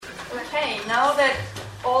Okay, now that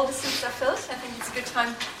all the seats are filled, I think it's a good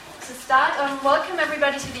time to start. Welcome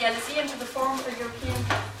everybody to the LSE and to the Forum for European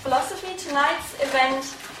Philosophy. Tonight's event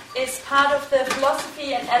is part of the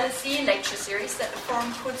Philosophy and LSE lecture series that the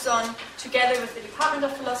Forum puts on together with the Department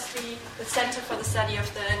of Philosophy, the Center for the Study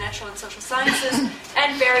of the Natural and Social Sciences,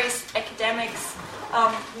 and various academics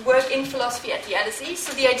who work in philosophy at the LSE.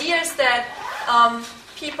 So the idea is that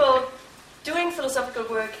people doing philosophical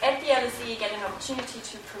work at the LSE get an opportunity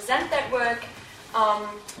to present that work,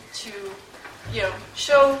 to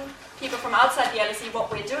show people from outside the LSE what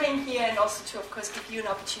we're doing here, and also to, of course, give you an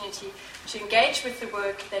opportunity to engage with the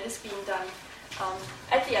work that is being done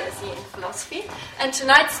at the LSE in philosophy. And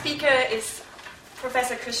tonight's speaker is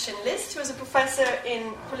Professor Christian List, who is a professor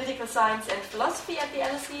in political science and philosophy at the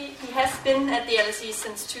LSE. He has been at the LSE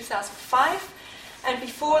since 2005. And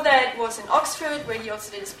before that was in Oxford, where he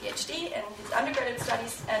also did his PhD and his undergraduate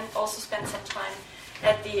studies, and also spent some time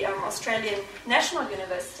at the Australian National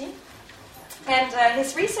University. And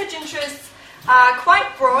his research interests are quite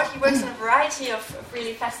broad. He works on a variety of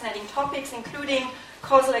really fascinating topics, including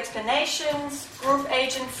causal explanations, group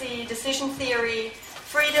agency, decision theory,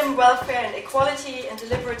 freedom, welfare and equality, and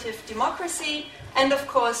deliberative democracy, and of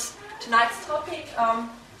course, tonight's topic,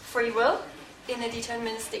 free will in a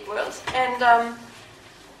deterministic world. And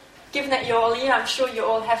given that you're all here, I'm sure you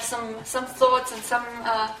all have some thoughts and some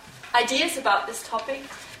ideas about this topic.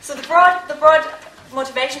 So the broad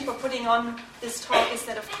motivation for putting on this talk is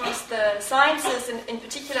that, of course, the sciences, and in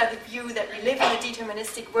particular the view that we live in a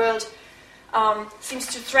deterministic world, seems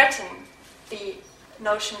to threaten the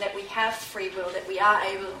notion that we have free will, that we are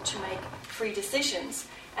able to make free decisions.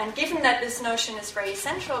 And given that this notion is very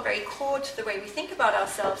central, very core to the way we think about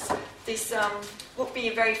ourselves, this would be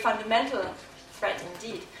a very fundamental threat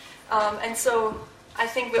indeed. And so I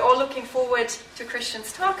think we're all looking forward to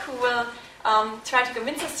Christian's talk, who will try to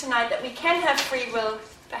convince us tonight that we can have free will,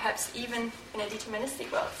 perhaps even in a deterministic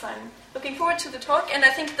world. So I'm looking forward to the talk, and I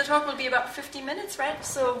think the talk will be about 50 minutes, right?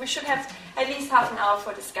 So we should have at least half an hour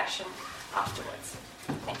for discussion afterwards.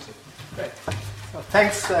 Thank you. Great. Well,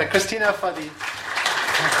 thanks, Christina, for the...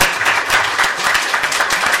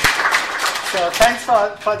 So thanks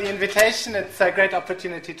for the invitation. It's a great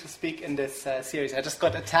opportunity to speak in this series. I just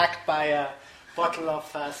got attacked by a bottle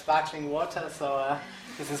of sparkling water, so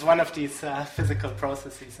this is one of these physical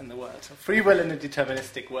processes in the world. So free will in a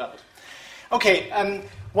deterministic world. Okay,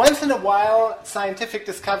 once in a while, scientific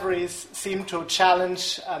discoveries seem to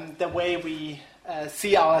challenge the way we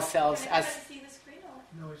see ourselves as... See the screen,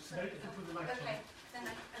 or? No, it's right for the light. Okay, then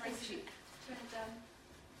I think we should turn it down.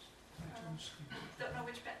 Don't know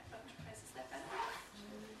which button press. Is that better?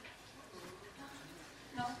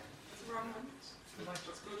 No, it's the wrong one. The light,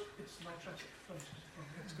 that's good. It's the light transfer.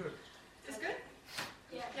 It's good. It's good?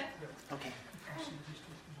 Yeah. Okay.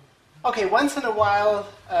 Okay, once in a while,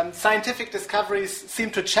 scientific discoveries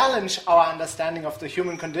seem to challenge our understanding of the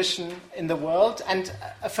human condition in the world, and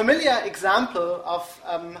a familiar example of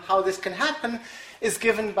how this can happen is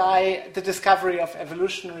given by the discovery of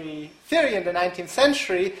evolutionary theory in the 19th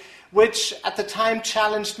century, which at the time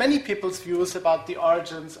challenged many people's views about the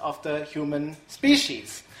origins of the human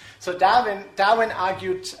species. So Darwin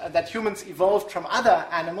argued that humans evolved from other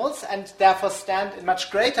animals and therefore stand in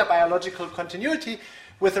much greater biological continuity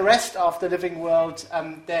with the rest of the living world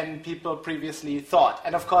than people previously thought.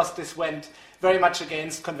 And of course, this went very much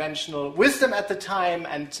against conventional wisdom at the time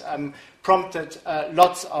and prompted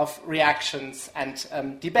lots of reactions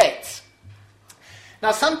and debates.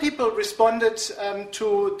 Now, some people responded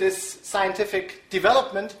to this scientific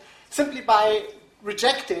development simply by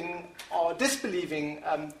rejecting or disbelieving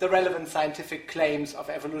the relevant scientific claims of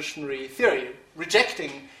evolutionary theory,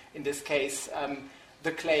 rejecting, in this case,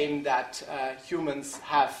 the claim that humans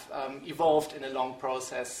have evolved in a long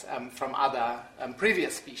process from other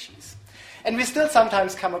previous species. And we still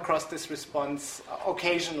sometimes come across this response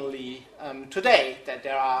occasionally today, that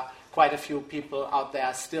there are quite a few people out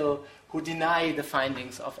there still who deny the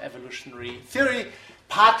findings of evolutionary theory,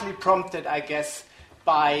 partly prompted, I guess,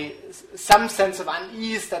 by some sense of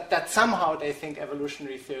unease that somehow they think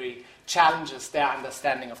evolutionary theory challenges their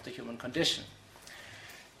understanding of the human condition.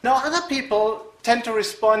 Now, other people tend to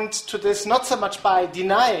respond to this not so much by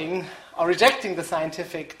denying or rejecting the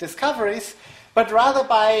scientific discoveries, but rather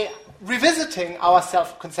by revisiting our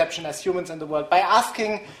self-conception as humans in the world, by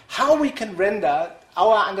asking how we can render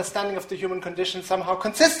our understanding of the human condition somehow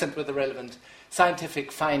consistent with the relevant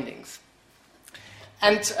scientific findings.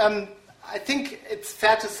 And I think it's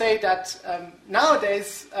fair to say that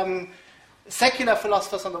nowadays secular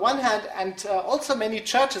philosophers on the one hand, and also many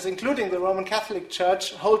churches, including the Roman Catholic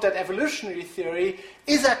Church, hold that evolutionary theory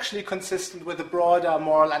is actually consistent with a broader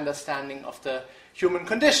moral understanding of the human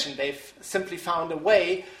condition. They've simply found a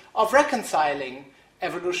way of reconciling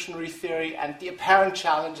evolutionary theory and the apparent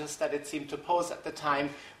challenges that it seemed to pose at the time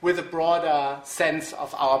with a broader sense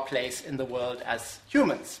of our place in the world as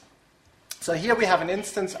humans. So here we have an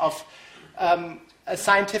instance of a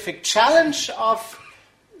scientific challenge of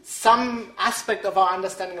some aspect of our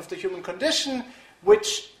understanding of the human condition,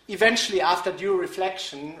 which eventually, after due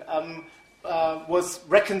reflection, was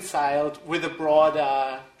reconciled with a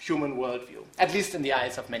broader human worldview, at least in the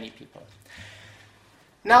eyes of many people.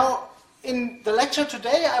 Now, in the lecture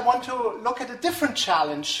today, I want to look at a different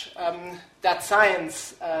challenge that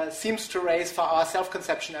science seems to raise for our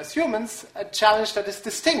self-conception as humans, a challenge that is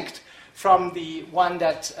distinct from the one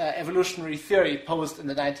that evolutionary theory posed in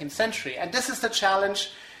the 19th century. And this is the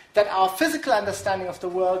challenge that our physical understanding of the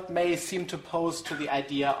world may seem to pose to the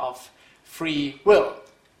idea of free will.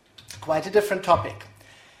 Quite a different topic.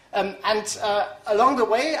 Along the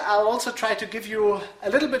way, I'll also try to give you a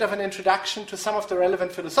little bit of an introduction to some of the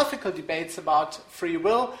relevant philosophical debates about free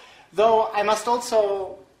will, though I must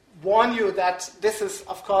also warn you that this is,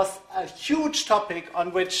 of course, a huge topic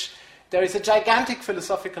on which there is a gigantic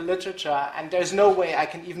philosophical literature, and there's no way I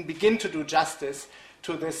can even begin to do justice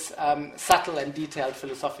to this subtle and detailed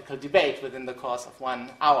philosophical debate within the course of 1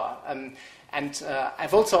 hour.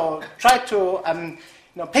 I've also tried to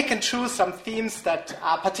pick and choose some themes that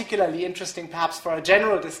are particularly interesting perhaps for a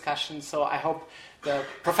general discussion, so I hope the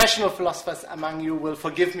professional philosophers among you will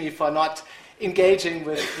forgive me for not engaging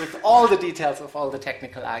with all the details of all the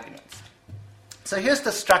technical arguments. So here's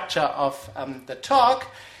the structure of the talk.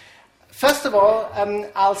 First of all,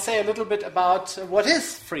 I'll say a little bit about what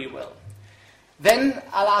is free will. Then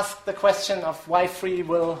I'll ask the question of why free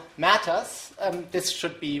will matters. This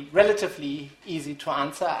should be relatively easy to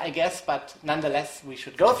answer, I guess, but nonetheless we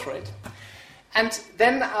should go through it. And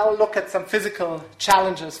then I'll look at some physical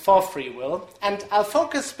challenges for free will, and I'll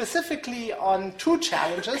focus specifically on 2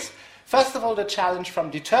 challenges. First of all, the challenge from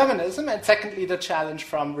determinism, and secondly, the challenge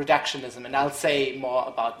from reductionism. And I'll say more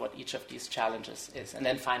about what each of these challenges is. And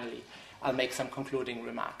then finally, I'll make some concluding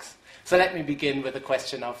remarks. So let me begin with the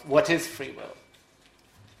question of what is free will.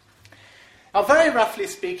 Now, very roughly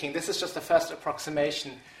speaking, this is just a first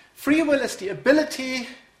approximation. Free will is the ability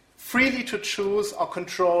freely to choose or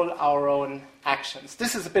control our own actions.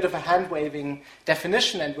 This is a bit of a hand-waving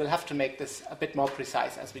definition, and we'll have to make this a bit more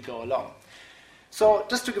precise as we go along. So,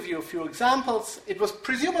 just to give you a few examples, it was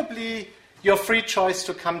presumably your free choice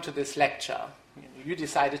to come to this lecture. You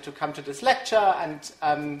decided to come to this lecture,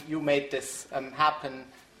 and you made this happen.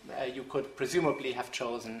 You could presumably have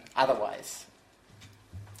chosen otherwise.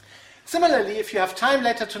 Similarly, if you have time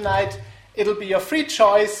later tonight, it'll be your free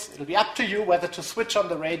choice. It'll be up to you whether to switch on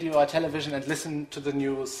the radio or television and listen to the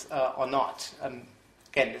news or not.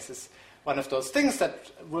 Again, this is one of those things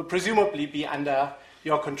that will presumably be under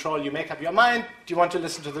your control. You make up your mind, do you want to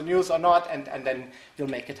listen to the news or not, and then you'll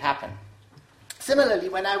make it happen. Similarly,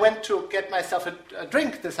 when I went to get myself a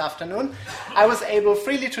drink this afternoon, I was able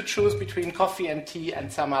freely to choose between coffee and tea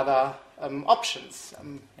and some other options.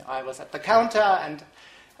 I was at the counter, and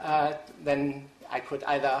then I could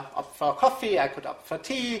either opt for coffee, I could opt for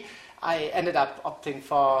tea. I ended up opting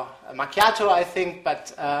for a macchiato, I think,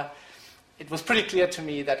 but it was pretty clear to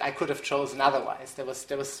me that I could have chosen otherwise. There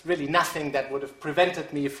was really nothing that would have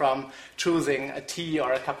prevented me from choosing a tea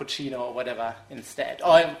or a cappuccino or whatever instead,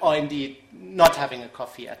 or indeed not having a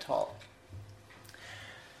coffee at all.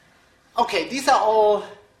 Okay, these are all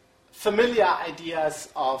familiar ideas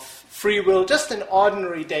of free will, just in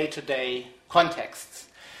ordinary day-to-day contexts.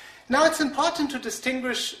 Now it's important to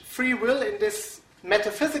distinguish free will in this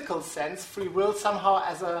metaphysical sense, free will somehow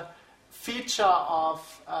as a feature of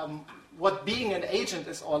what being an agent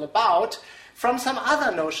is all about, from some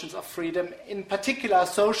other notions of freedom, in particular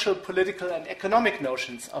social, political, and economic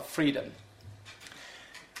notions of freedom.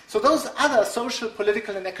 So those other social,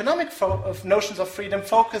 political, and economic notions of freedom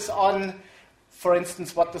focus on, for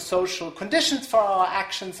instance, what the social conditions for our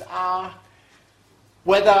actions are,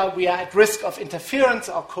 whether we are at risk of interference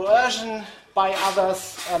or coercion by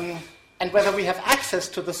others, and whether we have access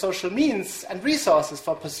to the social means and resources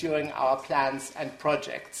for pursuing our plans and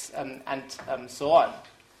projects, and so on.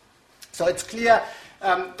 So it's clear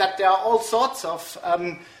that there are all sorts of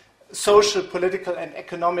social, political, and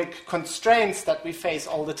economic constraints that we face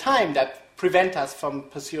all the time that prevent us from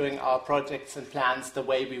pursuing our projects and plans the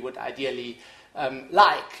way we would ideally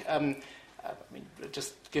like.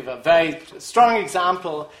 Just give a very strong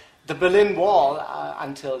example. The Berlin Wall,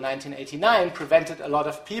 until 1989, prevented a lot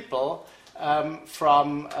of people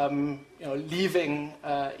from leaving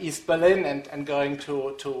East Berlin and going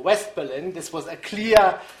to West Berlin. This was a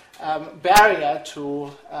clear barrier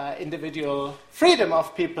to individual freedom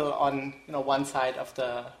of people on one side of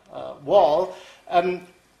the wall.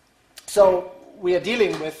 So we are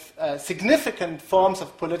dealing with significant forms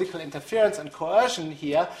of political interference and coercion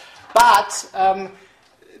here, but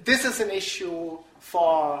this is an issue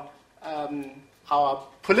for our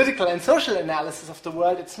political and social analysis of the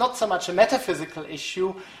world. It's not so much a metaphysical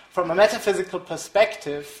issue. From a metaphysical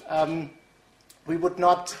perspective, we would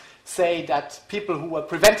not say that people who were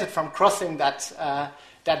prevented from crossing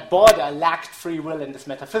that border lacked free will in this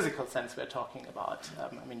metaphysical sense we're talking about.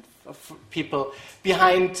 People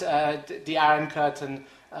behind the Iron Curtain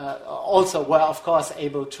also were, of course,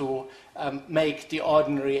 able to make the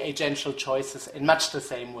ordinary agential choices in much the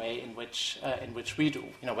same way in which we do.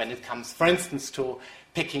 When it comes, for instance, to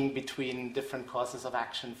picking between different courses of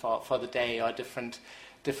action for the day or different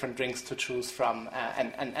drinks to choose from,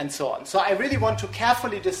 and so on. So I really want to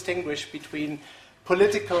carefully distinguish between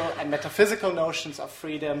political and metaphysical notions of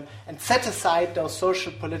freedom and set aside those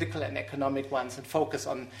social, political, and economic ones and focus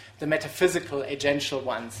on the metaphysical, agential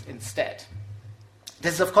ones instead.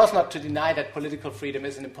 This is, of course, not to deny that political freedom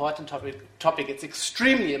is an important topic. It's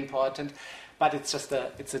extremely important, but it's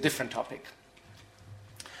a different topic.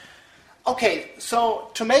 Okay,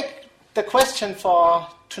 so to make the question for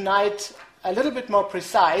tonight a little bit more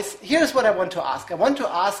precise, here's what I want to ask. I want to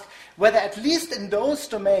ask whether, at least in those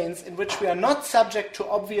domains in which we are not subject to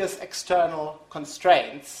obvious external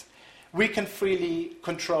constraints, we can freely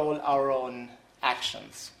control our own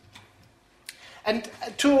actions. And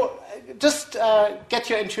to just get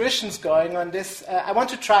your intuitions going on this, I want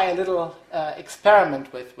to try a little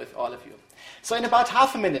experiment with all of you. So in about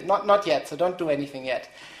half a minute, not yet, so don't do anything yet,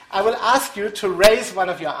 I will ask you to raise one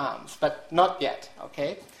of your arms, but not yet,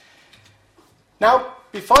 okay? Now,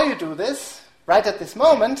 before you do this, right at this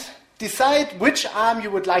moment, decide which arm you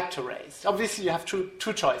would like to raise. Obviously, you have two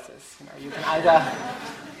choices. You can either,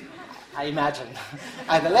 I imagine,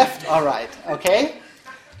 either left or right, okay?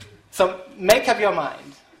 So make up your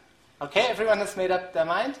mind. Okay, everyone has made up their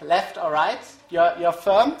mind? Left or right? You're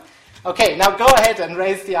firm? Okay, now go ahead and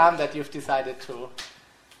raise the arm that you've decided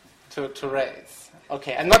to raise.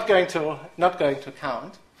 Okay, I'm not going to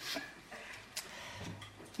count.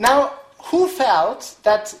 Now, who felt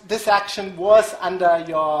that this action was under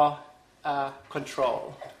your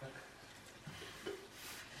control?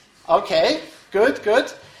 Okay,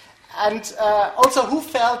 good. And also, who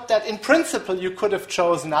felt that in principle you could have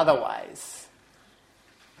chosen otherwise?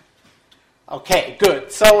 Okay,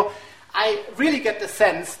 good. So I really get the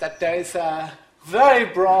sense that there is a very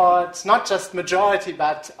broad, not just majority,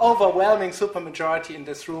 but overwhelming supermajority in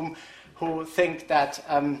this room who think that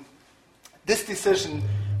this decision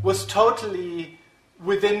was totally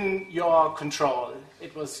within your control.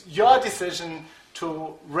 It was your decision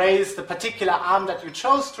to raise the particular arm that you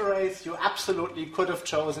chose to raise. You absolutely could have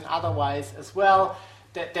chosen otherwise as well.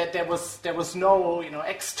 There was no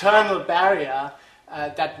external barrier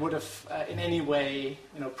that would have in any way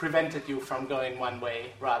prevented you from going one way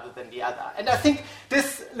rather than the other. And I think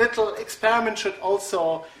this little experiment should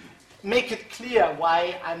also make it clear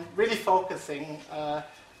why I'm really focusing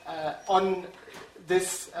on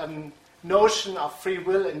this notion of free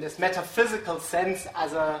will in this metaphysical sense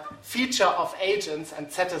as a feature of agents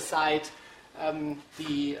and set aside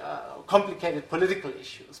the complicated political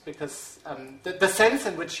issues, because the sense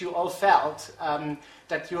in which you all felt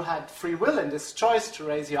that you had free will in this choice to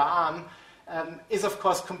raise your arm is of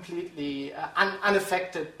course completely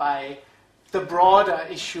unaffected by the broader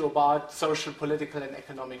issue about social, political, and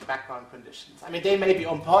economic background conditions. I mean, they may be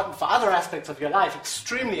important for other aspects of your life,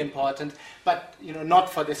 extremely important, but not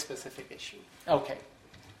for this specific issue. Okay.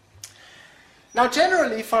 Now,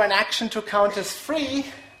 generally, for an action to count as free,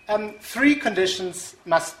 three conditions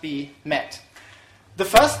must be met. The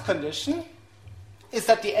first condition is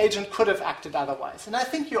that the agent could have acted otherwise. And I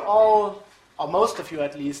think you all, or most of you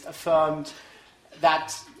at least, affirmed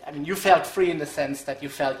that, you felt free in the sense that you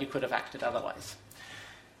felt you could have acted otherwise.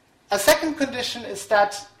 A second condition is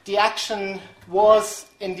that the action was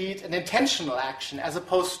indeed an intentional action as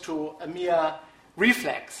opposed to a mere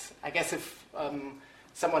reflex. I guess if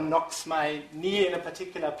someone knocks my knee in a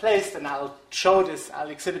particular place, then I'll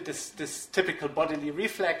exhibit this typical bodily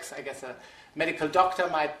reflex. I guess a medical doctor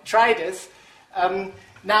might try this.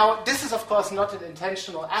 Now, this is, of course, not an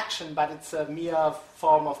intentional action, but it's a mere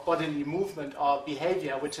form of bodily movement or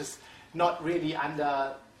behavior, which is not really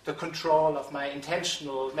under the control of my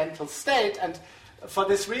intentional mental state. And for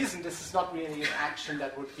this reason, this is not really an action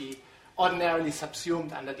that would be ordinarily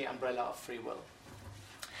subsumed under the umbrella of free will.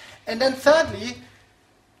 And then thirdly,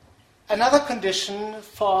 another condition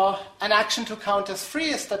for an action to count as free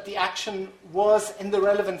is that the action was, in the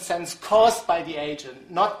relevant sense, caused by the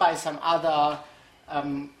agent, not by some other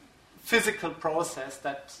physical process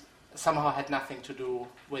that somehow had nothing to do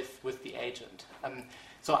with the agent.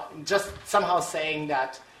 So just somehow saying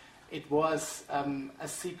that it was a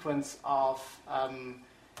sequence of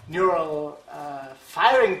neural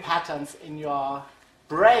firing patterns in your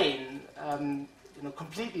brain,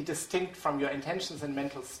 completely distinct from your intentions and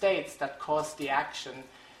mental states that caused the action,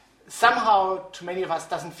 somehow to many of us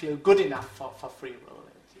doesn't feel good enough for free will.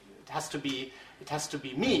 It has to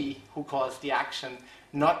be me who caused the action,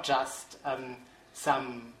 not just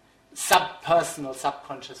some subpersonal,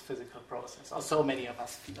 subconscious physical process, or so many of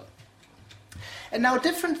us feel. And now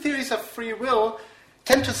different theories of free will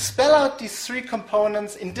tend to spell out these three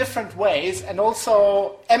components in different ways and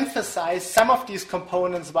also emphasize some of these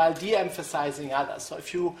components while de-emphasizing others. So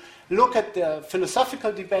if you look at the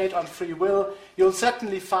philosophical debate on free will, you'll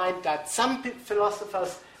certainly find that some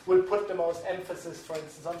philosophers will put the most emphasis, for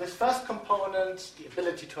instance, on this first component, the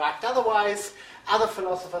ability to act otherwise. Other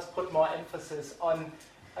philosophers put more emphasis on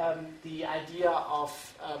the idea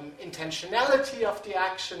of intentionality of the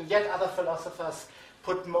action, yet other philosophers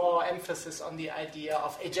put more emphasis on the idea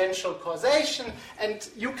of agential causation, and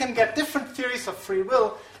you can get different theories of free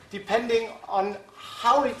will depending on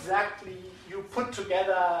how exactly you put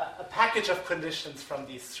together a package of conditions from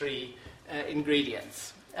these three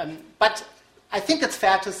ingredients. But I think it's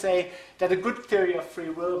fair to say that a good theory of free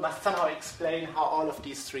will must somehow explain how all of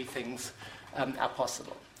these three things are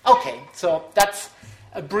possible. Okay, so that's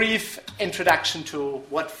a brief introduction to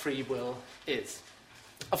what free will is.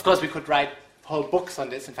 Of course, we could write whole books on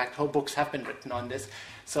this. In fact, whole books have been written on this,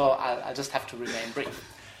 so I'll just have to remain brief.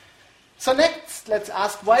 So next, let's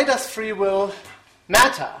ask, why does free will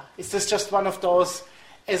matter? Is this just one of those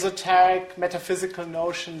esoteric metaphysical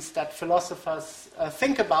notions that philosophers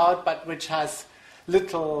think about, but which has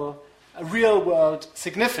little real-world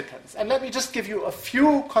significance? And let me just give you a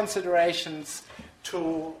few considerations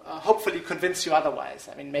to hopefully convince you otherwise.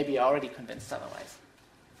 I mean, maybe you're already convinced otherwise.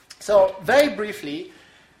 So, very briefly,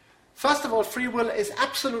 first of all, free will is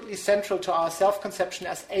absolutely central to our self-conception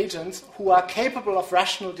as agents who are capable of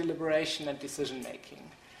rational deliberation and decision-making.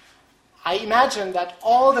 I imagine that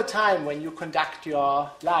all the time when you conduct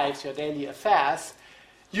your lives, your daily affairs,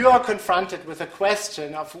 you are confronted with a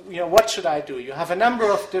question of, what should I do? You have a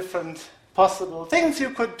number of different possible things you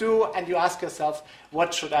could do, and you ask yourself,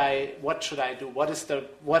 what should I do? What is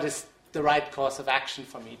the right course of action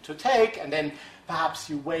for me to take? And then perhaps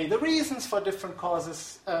you weigh the reasons for different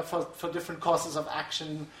causes, for different courses of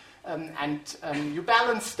action, and you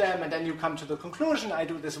balance them, and then you come to the conclusion, I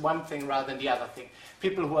do this one thing rather than the other thing.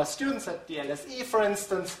 People who are students at the LSE, for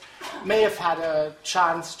instance, may have had a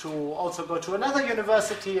chance to also go to another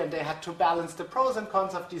university, and they had to balance the pros and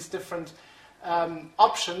cons of these different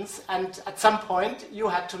options, and at some point you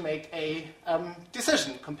had to make a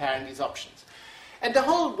decision comparing these options. And the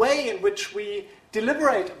whole way in which we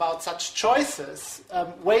deliberate about such choices,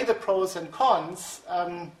 weigh the pros and cons,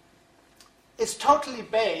 is totally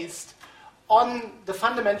based on the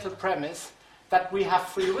fundamental premise that we have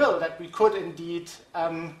free will, that we could indeed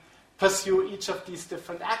pursue each of these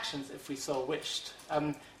different actions if we so wished.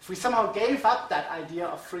 If we somehow gave up that idea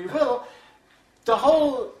of free will, the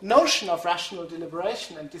whole notion of rational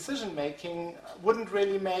deliberation and decision-making wouldn't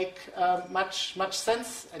really make much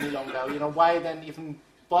sense any longer. Why then even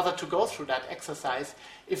bother to go through that exercise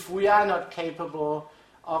if we are not capable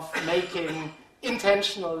of making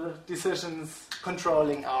intentional decisions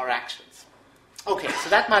controlling our actions? Okay, so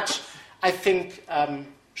that much, I think,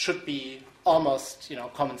 should be almost,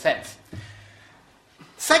 common sense.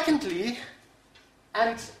 Secondly,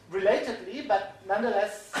 and relatedly, but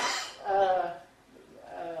nonetheless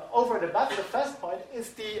over and above the first point, is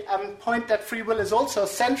the point that free will is also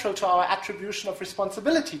central to our attribution of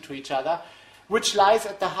responsibility to each other, which lies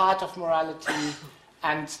at the heart of morality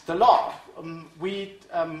and the law. We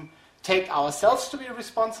take ourselves to be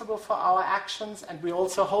responsible for our actions, and we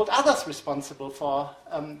also hold others responsible for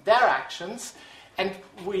their actions. And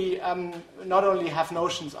we not only have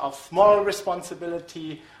notions of moral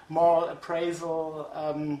responsibility, moral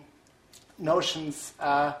appraisal, notions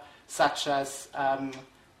such as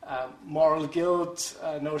moral guilt,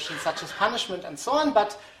 notions such as punishment, and so on,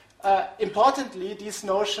 but importantly, these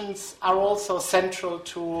notions are also central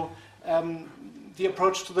to the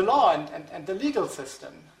approach to the law and the legal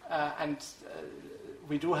system. And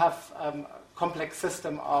we do have a complex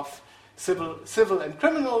system of civil and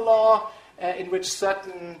criminal law in which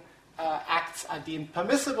certain acts acts are deemed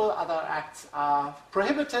permissible, other acts are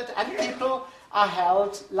prohibited, and people are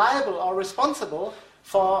held liable or responsible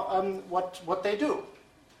for what they do.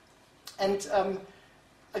 And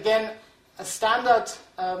again, a standard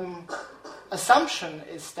assumption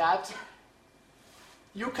is that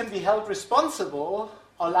you can be held responsible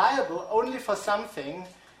or liable only for something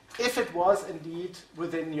if it was indeed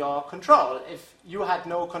within your control. If you had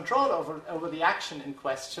no control over the action in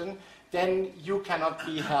question, then you cannot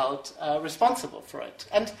be held responsible for it.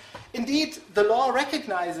 And indeed, the law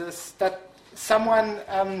recognizes that someone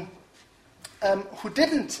who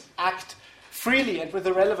didn't act freely and with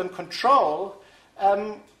the relevant control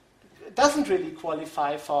doesn't really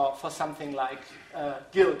qualify for something like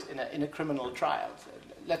guilt in a criminal trial.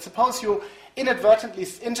 Let's suppose you inadvertently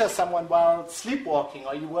injure someone while sleepwalking,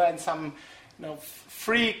 or you were in some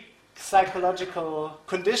free psychological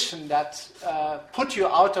condition that put you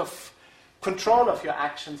out of control of your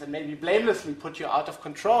actions and maybe blamelessly put you out of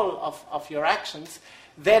control of your actions,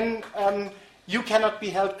 then you cannot be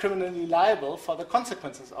held criminally liable for the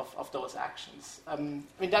consequences of those actions. I mean,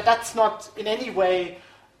 that's not in any way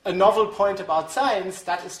a novel point about science.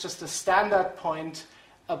 That is just a standard point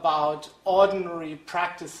about ordinary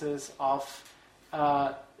practices of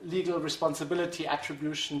legal responsibility,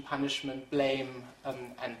 attribution, punishment, blame,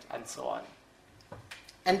 and so on.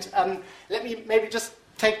 And let me maybe just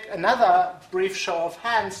take another brief show of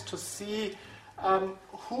hands to see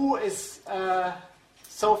who is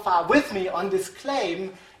so far with me on this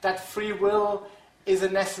claim that free will is a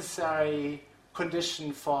necessary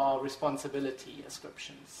condition for responsibility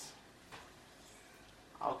ascriptions.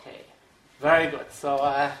 Okay, very good. So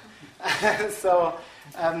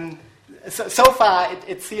so far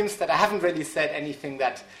it seems that I haven't really said anything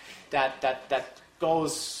that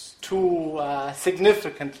goes too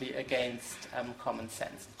significantly against common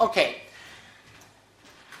sense. Okay.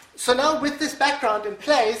 So now with this background in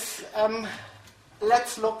place,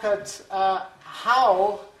 let's look at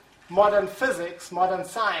how modern physics, modern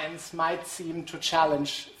science might seem to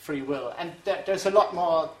challenge free will. And there's a lot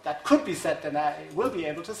more that could be said than I will be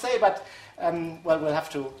able to say, but we'll have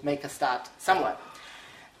to make a start somewhere.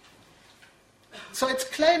 So it's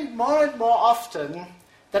claimed more and more often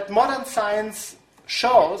that modern science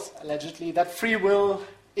shows, allegedly, that free will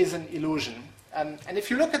is an illusion. And if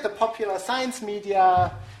you look at the popular science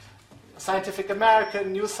media, Scientific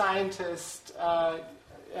American, New Scientist,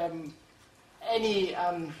 any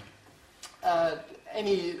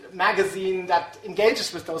magazine that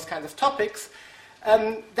engages with those kinds of topics,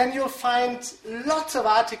 then you'll find lots of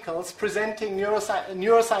articles presenting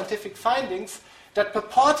neuroscientific findings that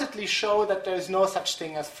purportedly show that there is no such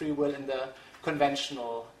thing as free will in the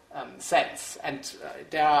conventional sense. And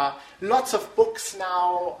there are lots of books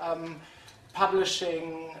now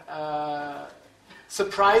publishing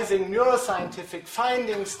surprising neuroscientific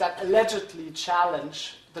findings that allegedly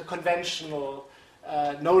challenge the conventional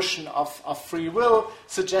notion of free will,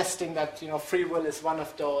 suggesting that free will is one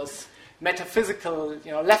of those metaphysical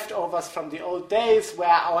leftovers from the old days where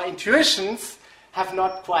our intuitions have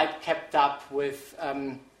not quite kept up with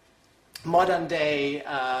modern day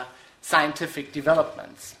scientific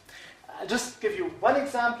developments. I'll just give you one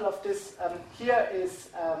example of this. Here is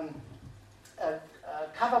a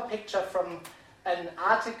cover picture from an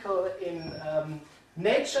article in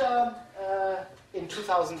Nature in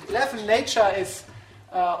 2011. Nature is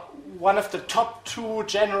one of the top 2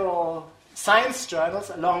 general science journals,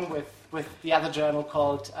 along with the other journal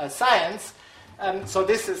called Science. So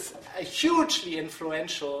this is a hugely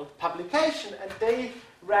influential publication, and they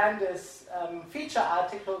ran this feature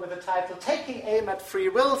article with the title "Taking Aim at Free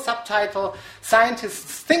Will," subtitle,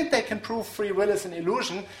 "Scientists think they can prove free will is an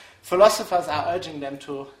illusion. Philosophers are urging them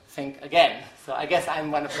to think again." So I guess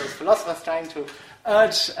I'm one of those philosophers trying to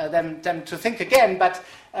urge them to think again, but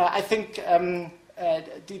I think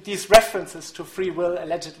these references to free will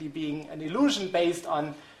allegedly being an illusion based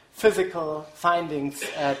on physical findings,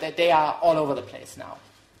 that they are all over the place now.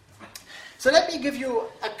 So let me give you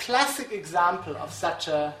a classic example of such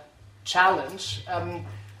a challenge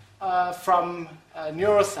from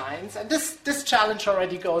neuroscience. And this challenge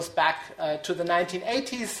already goes back to the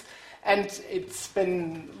 1980s, and it's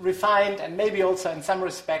been refined and maybe also in some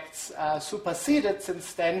respects superseded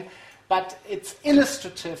since then, but it's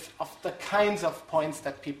illustrative of the kinds of points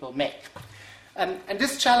that people make. And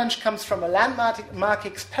this challenge comes from a landmark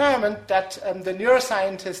experiment that the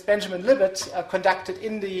neuroscientist Benjamin Libet conducted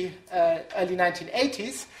in the early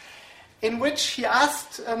 1980s, in which he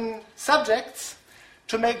asked subjects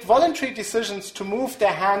to make voluntary decisions to move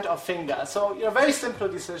their hand or finger. So, very simple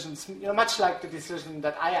decisions, much like the decision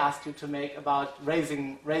that I asked you to make about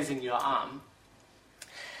raising your arm.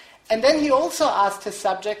 And then he also asked his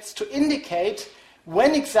subjects to indicate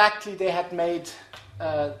when exactly they had made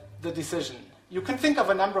the decision. You can think of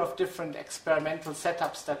a number of different experimental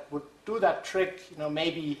setups that would do that trick.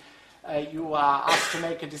 Maybe you are asked to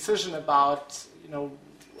make a decision about,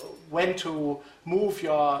 when to move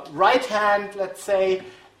your right hand, let's say,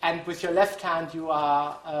 and with your left hand you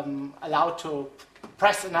are allowed to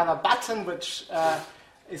press another button which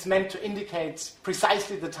is meant to indicate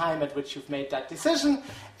precisely the time at which you've made that decision.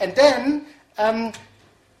 And then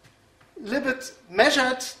Libet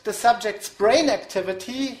measured the subject's brain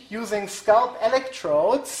activity using scalp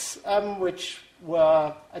electrodes, which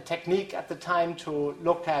were a technique at the time to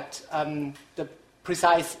look at the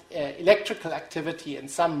precise electrical activity in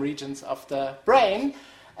some regions of the brain.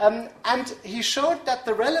 And he showed that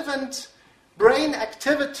the relevant brain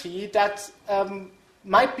activity that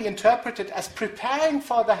might be interpreted as preparing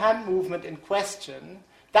for the hand movement in question,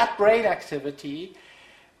 that brain activity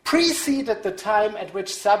preceded the time at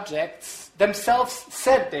which subjects themselves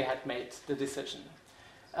said they had made the decision.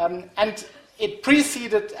 And it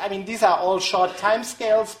preceded, these are all short time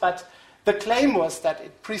scales, but the claim was that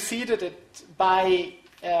it preceded it by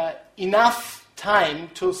enough time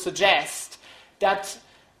to suggest that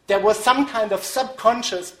there was some kind of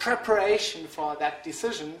subconscious preparation for that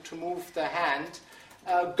decision to move the hand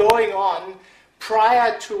going on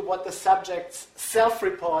prior to what the subjects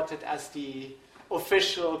self-reported as the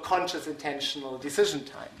official, conscious, intentional decision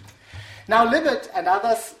time. Now, Libet and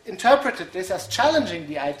others interpreted this as challenging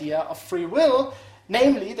the idea of free will.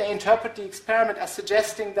 Namely, they interpret the experiment as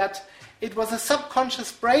suggesting that it was a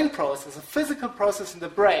subconscious brain process, a physical process in the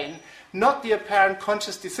brain, not the apparent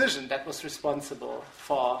conscious decision that was responsible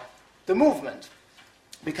for the movement.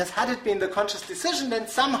 Because had it been the conscious decision, then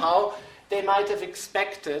somehow they might have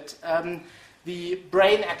expected the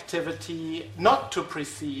brain activity not to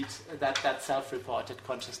precede that self-reported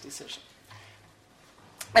conscious decision.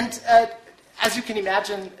 And as you can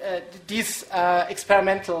imagine, these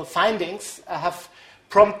experimental findings have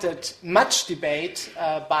prompted much debate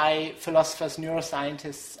by philosophers,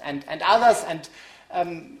 neuroscientists, and others. And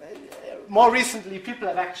more recently, people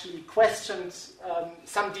have actually questioned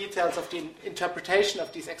some details of the interpretation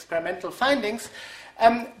of these experimental findings.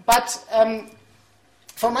 But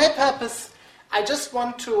for my purpose, I just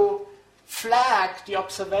want to flag the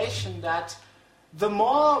observation that the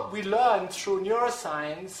more we learn through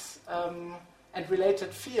neuroscience and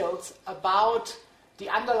related fields about the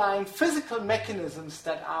underlying physical mechanisms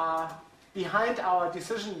that are behind our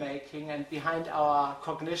decision-making and behind our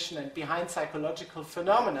cognition and behind psychological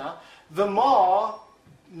phenomena, the more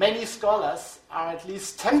many scholars are at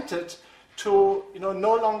least tempted to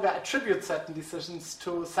no longer attribute certain decisions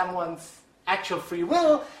to someone's actual free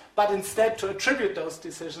will, but instead to attribute those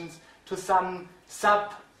decisions to some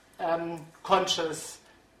subconscious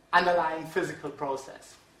underlying physical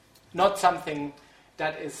process. Not something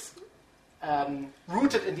that is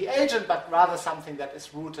rooted in the agent, but rather something that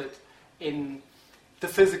is rooted in the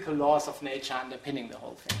physical laws of nature underpinning the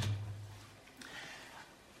whole thing.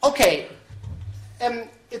 Okay,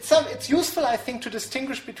 it's useful, I think, to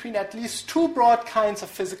distinguish between at least two broad kinds of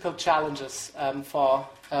physical challenges for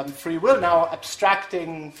free will. Now,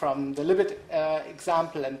 abstracting from the Libet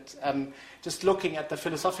example and just looking at the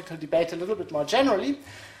philosophical debate a little bit more generally.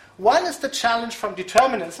 One is the challenge from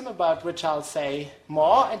determinism, about which I'll say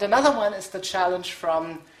more, and another one is the challenge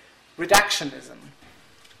from reductionism.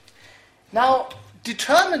 Now,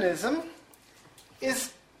 determinism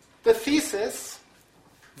is the thesis,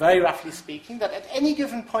 very roughly speaking, that at any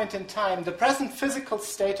given point in time, the present physical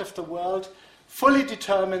state of the world fully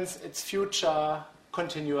determines its future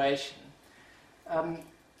continuation.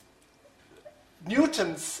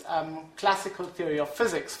 Newton's classical theory of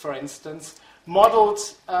physics, for instance, modeled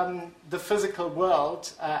the physical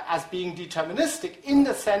world as being deterministic in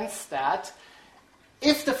the sense that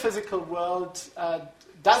if the physical world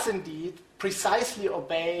does indeed precisely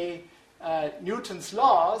obey Newton's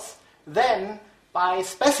laws, then by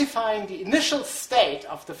specifying the initial state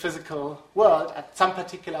of the physical world at some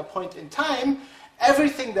particular point in time,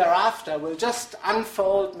 everything thereafter will just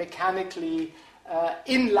unfold mechanically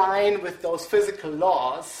in line with those physical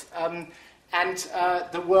laws, and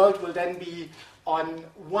the world will then be on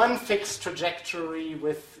one fixed trajectory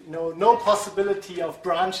with no possibility of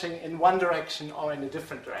branching in one direction or in a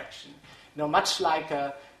different direction. Much like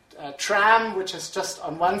a tram, which is just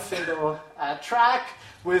on one single track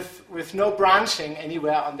with no branching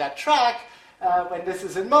anywhere on that track. When this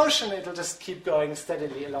is in motion, it'll just keep going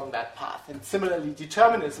steadily along that path. And similarly,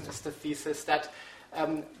 determinism is the thesis that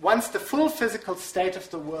once the full physical state of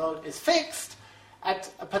the world is fixed at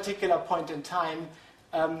a particular point in time,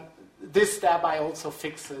 this thereby also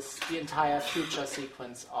fixes the entire future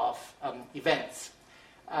sequence of events.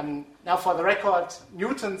 Now, for the record,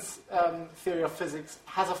 Newton's theory of physics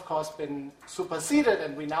has, of course, been superseded,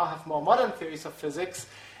 and we now have more modern theories of physics.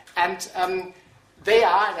 And they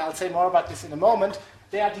are, and I'll say more about this in a moment,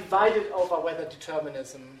 they are divided over whether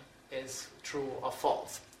determinism is true or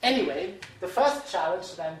false. Anyway, the first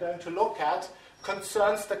challenge that I'm going to look at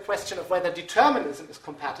concerns the question of whether determinism is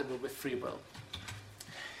compatible with free will.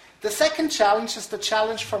 The second challenge is the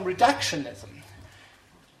challenge from reductionism.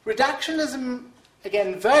 Reductionism,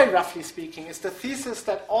 again, very roughly speaking, is the thesis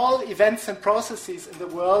that all events and processes in the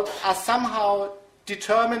world are somehow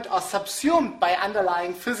determined or subsumed by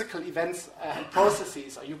underlying physical events and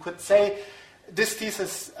processes. Or you could say this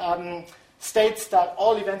thesis states that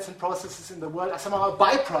all events and processes in the world are somehow a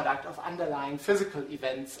byproduct of underlying physical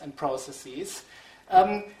events and processes,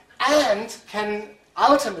 and can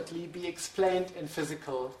ultimately be explained in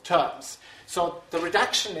physical terms. So the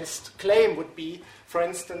reductionist claim would be, for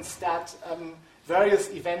instance, that various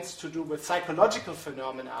events to do with psychological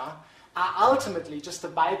phenomena are ultimately just a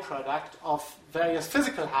byproduct of various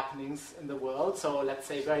physical happenings in the world. So let's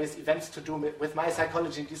say various events to do with my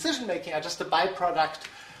psychology and decision-making are just a byproduct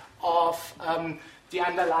of the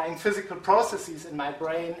underlying physical processes in my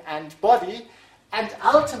brain and body. And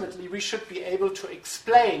ultimately, we should be able to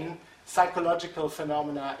explain psychological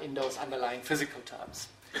phenomena in those underlying physical terms.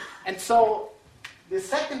 And so the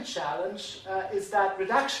second challenge is that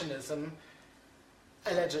reductionism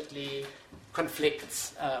allegedly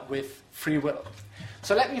conflicts with free will.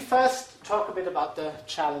 So let me first talk a bit about the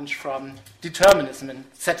challenge from determinism and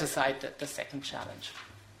set aside the second challenge.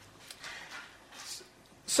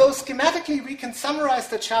 So schematically, we can summarize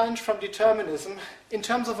the challenge from determinism in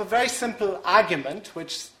terms of a very simple argument,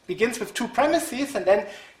 which begins with two premises and then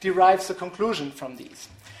derives a conclusion from these.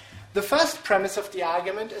 The first premise of the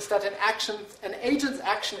argument is that an agent's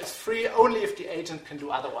action is free only if the agent can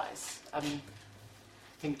do otherwise. I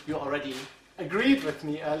think you already agreed with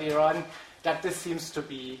me earlier on that this seems to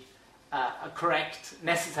be a correct,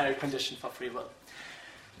 necessary condition for free will.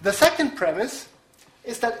 The second premise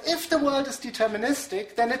is that if the world is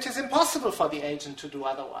deterministic, then it is impossible for the agent to do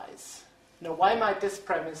otherwise. Now, why might this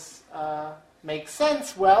premise make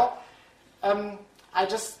sense? Well, I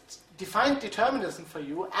just defined determinism for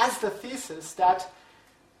you as the thesis that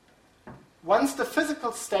once the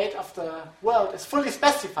physical state of the world is fully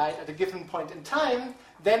specified at a given point in time,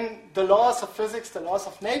 then the laws of physics, the laws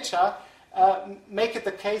of nature, make it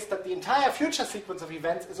the case that the entire future sequence of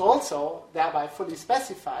events is also thereby fully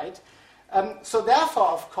specified. So therefore,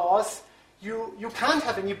 of course, you can't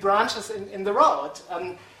have any branches in the road.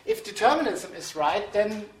 If determinism is right,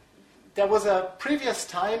 then there was a previous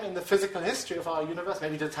time in the physical history of our universe,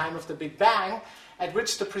 maybe the time of the Big Bang, at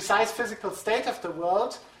which the precise physical state of the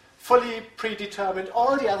world fully predetermined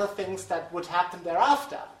all the other things that would happen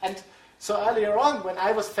thereafter. And so earlier on, when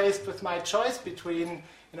I was faced with my choice between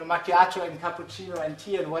macchiato and cappuccino and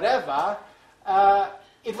tea and whatever,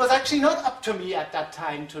 it was actually not up to me at that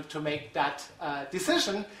time to make that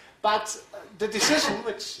decision, but the decision,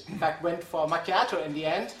 which in fact went for macchiato in the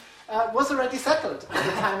end, was already settled at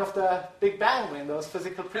the time of the Big Bang when those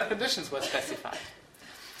physical preconditions were specified.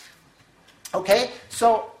 Okay,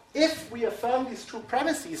 so if we affirm these two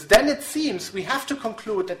premises, then it seems we have to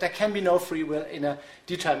conclude that there can be no free will in a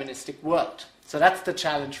deterministic world. So that's the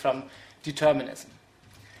challenge from determinism.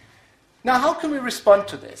 Now, how can we respond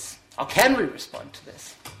to this? Or can we respond to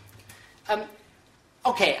this?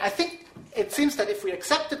 Okay, I think it seems that if we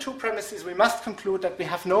accept the two premises, we must conclude that we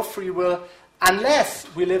have no free will unless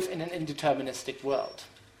we live in an indeterministic world.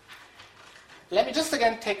 Let me just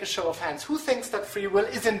again take a show of hands. Who thinks that free will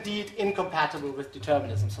is indeed incompatible with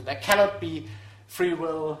determinism? So there cannot be free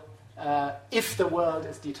will if the world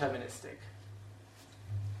is deterministic.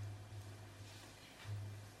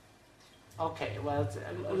 Okay, well,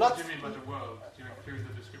 what do you mean by the world? Do you include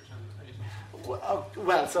the description of agents?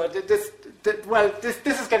 Well, so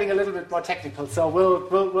this is getting a little bit more technical. So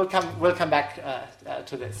we'll come back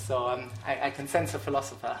to this. So I can sense a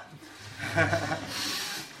philosopher.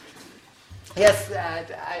 Yes,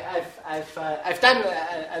 I've done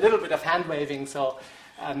a little bit of hand waving. So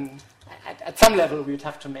at some level, we'd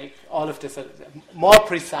have to make all of this more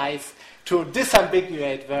precise to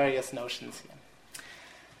disambiguate various notions here.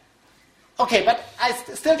 Okay, but I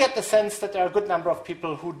still get the sense that there are a good number of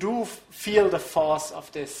people who do feel the force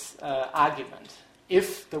of this argument.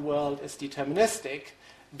 If the world is deterministic,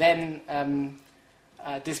 then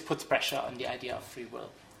this puts pressure on the idea of free will.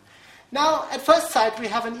 Now, at first sight, we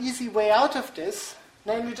have an easy way out of this,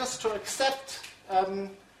 namely just to accept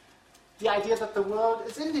the idea that the world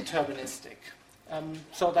is indeterministic.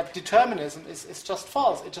 So that determinism is just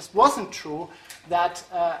false. It just wasn't true that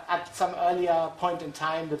at some earlier point in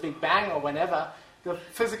time, the Big Bang or whenever, the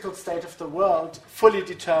physical state of the world fully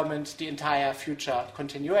determined the entire future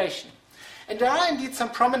continuation. And there are indeed some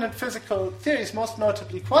prominent physical theories, most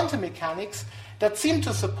notably quantum mechanics, that seem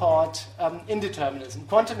to support indeterminism.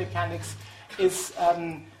 Quantum mechanics is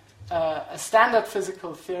a standard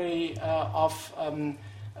physical theory of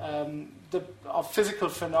physical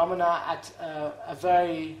phenomena at a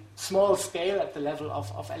very small scale, at the level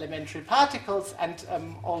of elementary particles, and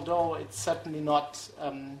although it's certainly not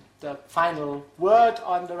the final word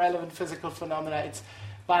on the relevant physical phenomena, it's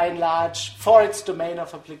by and large, for its domain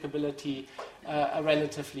of applicability, a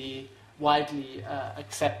relatively widely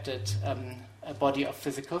accepted body of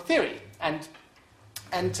physical theory. And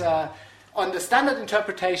on the standard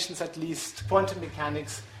interpretations, at least, quantum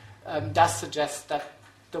mechanics does suggest that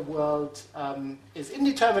the world is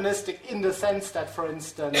indeterministic in the sense that, for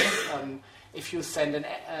instance, if you send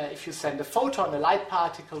a photon, a light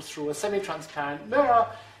particle, through a semi-transparent mirror,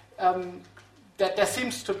 that there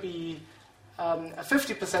seems to be a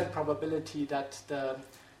 50% probability that the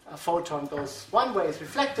photon goes one way, is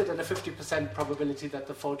reflected, and a 50% probability that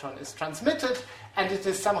the photon is transmitted, and it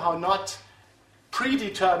is somehow not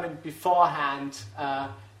predetermined beforehand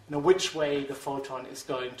which way the photon is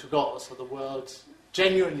going to go. So the world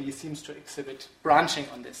genuinely seems to exhibit branching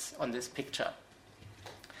on this picture.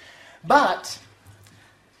 But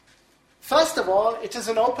first of all, it is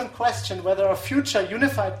an open question whether a future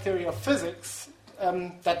unified theory of physics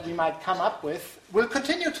that we might come up with will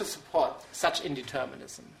continue to support such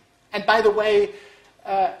indeterminism. And by the way,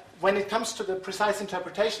 when it comes to the precise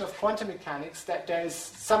interpretation of quantum mechanics, that there is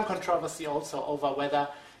some controversy also over whether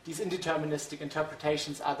these indeterministic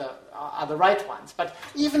interpretations are the right ones. But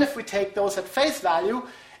even if we take those at face value,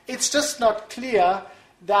 it's just not clear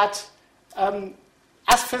that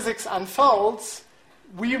as physics unfolds,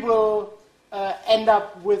 we will end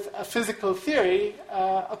up with a physical theory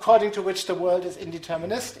according to which the world is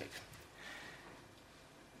indeterministic.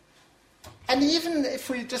 And even if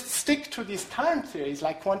we just stick to these current theories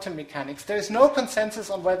like quantum mechanics, there is no consensus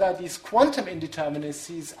on whether these quantum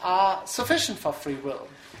indeterminacies are sufficient for free will.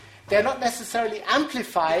 They're not necessarily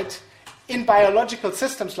amplified in biological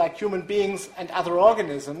systems like human beings and other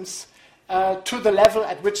organisms to the level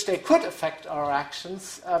at which they could affect our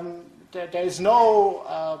actions. There is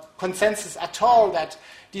no consensus at all that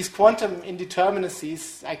these quantum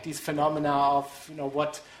indeterminacies, like these phenomena of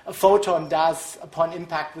what a photon does upon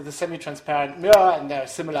impact with a semi-transparent mirror, and there are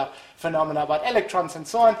similar phenomena about electrons and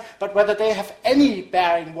so on, but whether they have any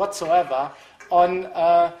bearing whatsoever on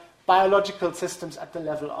biological systems at the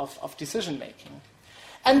level of decision-making.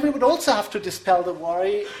 And we would also have to dispel the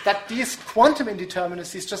worry that these quantum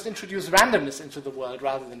indeterminacies just introduce randomness into the world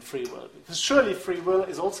rather than free will. Because surely free will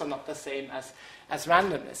is also not the same as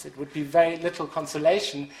randomness. It would be very little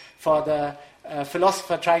consolation for the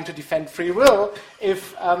philosopher trying to defend free will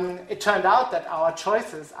if it turned out that our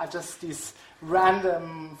choices are just these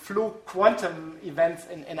random fluke quantum events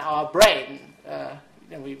in our brain.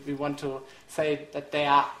 We want to say that they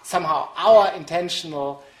are somehow our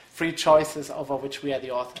intentional free choices over which we are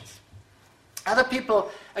the authors. Other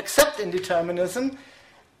people accept indeterminism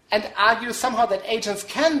and argue somehow that agents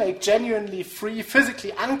can make genuinely free,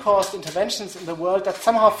 physically uncaused interventions in the world that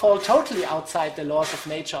somehow fall totally outside the laws of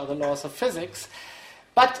nature or the laws of physics.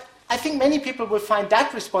 But I think many people will find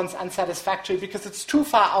that response unsatisfactory because it's too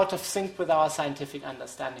far out of sync with our scientific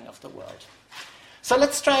understanding of the world. So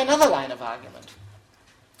let's try another line of argument.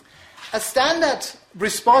 A standard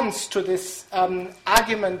response to this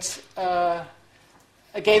argument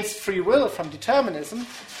against free will from determinism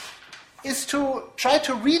is to try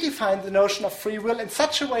to redefine the notion of free will in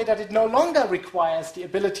such a way that it no longer requires the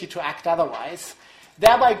ability to act otherwise,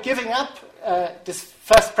 thereby giving up this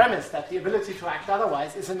first premise that the ability to act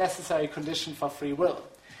otherwise is a necessary condition for free will.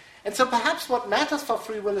 And so perhaps what matters for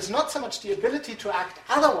free will is not so much the ability to act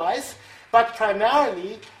otherwise, but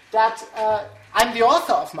primarily that I'm the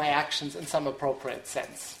author of my actions in some appropriate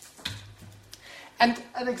sense. And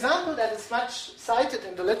an example that is much cited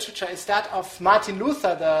in the literature is that of Martin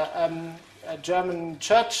Luther, the German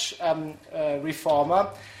church reformer,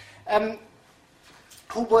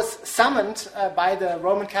 who was summoned by the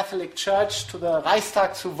Roman Catholic Church to the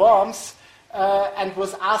Reichstag zu Worms and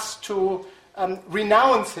was asked to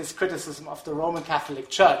renounce his criticism of the Roman Catholic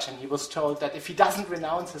Church. And he was told that if he doesn't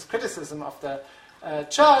renounce his criticism of the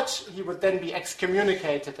church, he would then be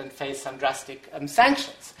excommunicated and face some drastic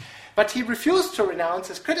sanctions. But he refused to renounce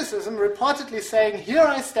his criticism, reportedly saying, "Here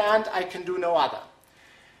I stand, I can do no other."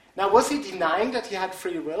 Now, was he denying that he had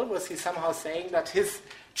free will? Was he somehow saying that his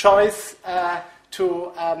choice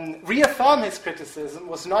to reaffirm his criticism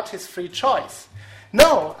was not his free choice.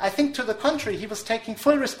 No, I think to the contrary, he was taking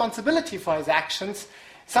full responsibility for his actions,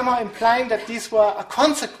 somehow implying that these were a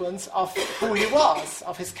consequence of who he was,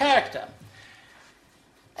 of his character.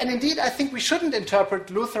 And indeed, I think we shouldn't interpret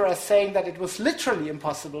Luther as saying that it was literally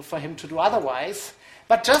impossible for him to do otherwise,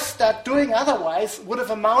 but just that doing otherwise would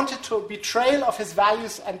have amounted to a betrayal of his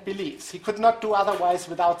values and beliefs. He could not do otherwise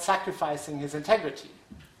without sacrificing his integrity.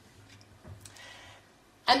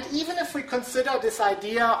 And even if we consider this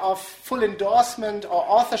idea of full endorsement or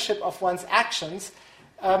authorship of one's actions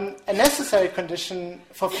a necessary condition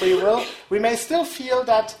for free will, we may still feel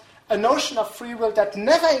that a notion of free will that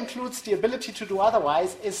never includes the ability to do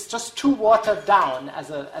otherwise is just too watered down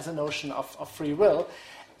as a notion of free will.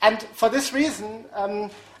 And for this reason,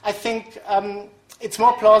 I think it's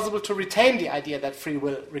more plausible to retain the idea that free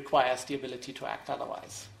will requires the ability to act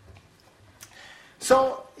otherwise.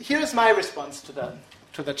 So here's my response to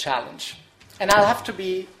the challenge. And I'll have to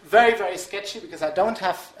be very, very sketchy because I don't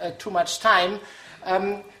have too much time.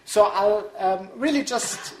 So I'll really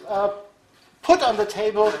just put on the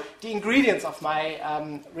table the ingredients of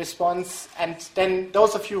my response, and then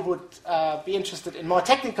those of you who would be interested in more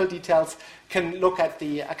technical details can look at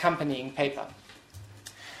the accompanying paper.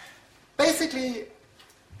 Basically,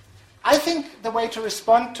 I think the way to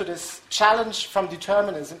respond to this challenge from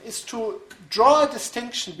determinism is to draw a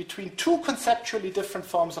distinction between two conceptually different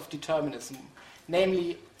forms of determinism,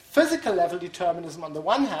 namely physical level determinism on the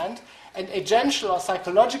one hand and agential or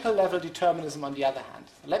psychological level determinism on the other hand.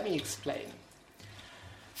 Let me explain.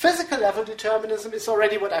 Physical level determinism is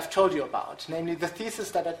already what I've told you about, namely the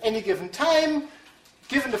thesis that at any given time,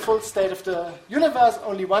 given the full state of the universe,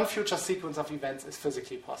 only one future sequence of events is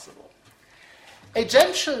physically possible.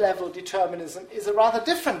 Agential level determinism is a rather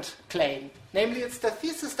different claim, namely it's the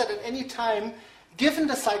thesis that at any time, given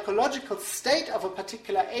the psychological state of a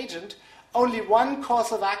particular agent, only one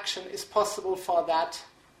course of action is possible for that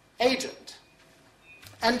agent.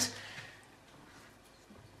 And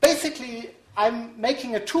basically, I'm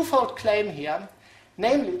making a twofold claim here,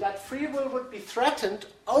 namely that free will would be threatened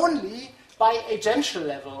only by agential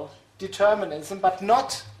level determinism, but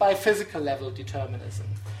not by physical level determinism.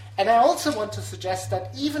 And I also want to suggest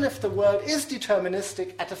that even if the world is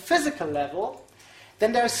deterministic at a physical level,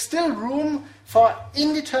 then there is still room for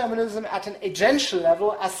indeterminism at an agential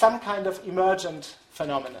level as some kind of emergent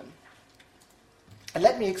phenomenon. And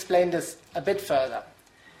let me explain this a bit further.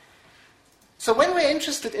 So when we're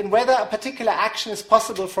interested in whether a particular action is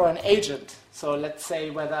possible for an agent, so let's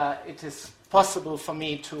say whether it is possible for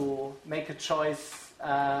me to make a choice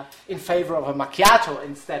in favor of a macchiato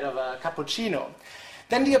instead of a cappuccino,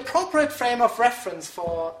 then the appropriate frame of reference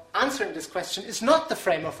for answering this question is not the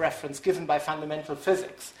frame of reference given by fundamental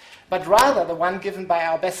physics, but rather the one given by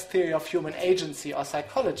our best theory of human agency or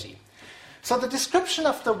psychology. So the description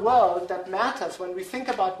of the world that matters when we think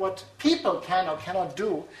about what people can or cannot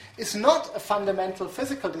do is not a fundamental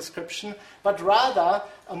physical description, but rather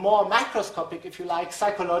a more macroscopic, if you like,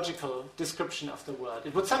 psychological description of the world.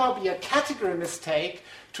 It would somehow be a category mistake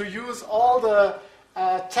to use all the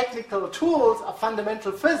technical tools of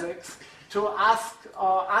fundamental physics to ask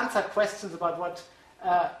or answer questions about what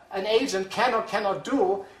an agent can or cannot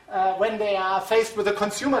do when they are faced with a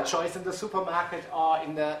consumer choice in the supermarket or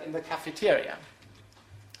in the cafeteria.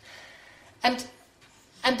 And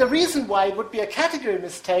the reason why it would be a category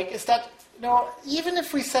mistake is that, even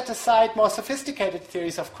if we set aside more sophisticated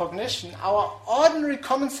theories of cognition, our ordinary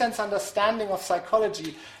common sense understanding of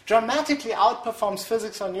psychology dramatically outperforms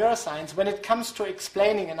physics or neuroscience when it comes to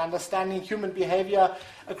explaining and understanding human behavior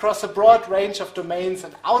across a broad range of domains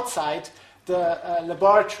and outside the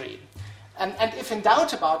laboratory. And if in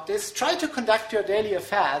doubt about this, try to conduct your daily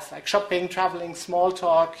affairs, like shopping, traveling, small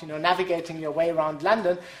talk, navigating your way around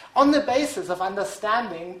London, on the basis of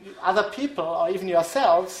understanding other people or even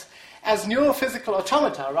yourselves as neurophysical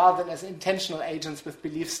automata rather than as intentional agents with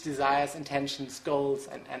beliefs, desires, intentions, goals,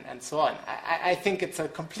 and so on. I think it's a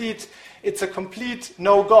complete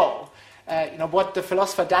no-go. What the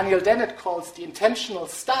philosopher Daniel Dennett calls the intentional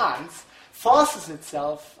stance forces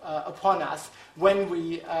itself upon us when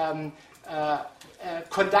we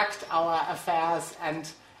conduct our affairs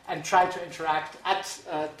and try to interact at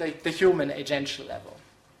the human agential level.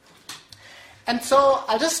 And so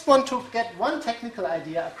I just want to get one technical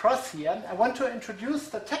idea across here. I want to introduce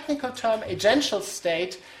the technical term agential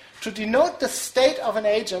state to denote the state of an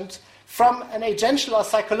agent from an agential or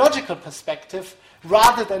psychological perspective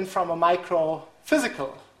rather than from a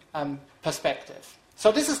micro-physical perspective.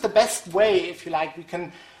 So this is the best way, if you like, we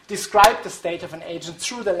can describe the state of an agent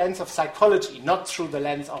through the lens of psychology, not through the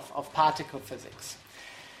lens of particle physics.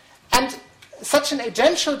 And such an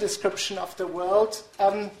agential description of the world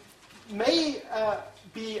may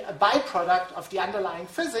be a byproduct of the underlying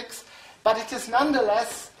physics, but it is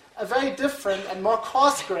nonetheless a very different and more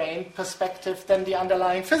coarse-grained perspective than the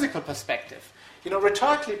underlying physical perspective.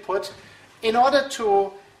 Rhetorically put, in order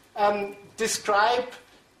to describe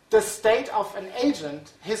the state of an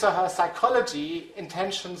agent, his or her psychology,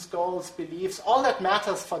 intentions, goals, beliefs, all that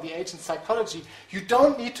matters for the agent's psychology, you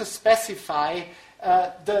don't need to specify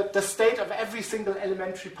the state of every single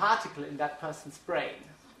elementary particle in that person's brain.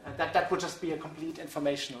 That would just be a complete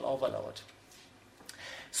informational overload.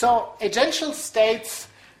 So agential states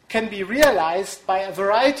can be realized by a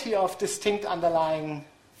variety of distinct underlying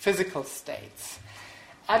physical states.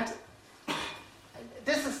 And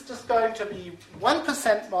this is just going to be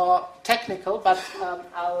 1% more technical, but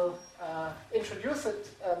I'll introduce it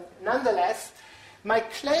nonetheless. My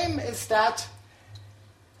claim is that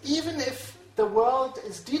even if the world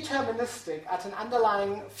is deterministic at an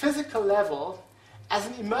underlying physical level, as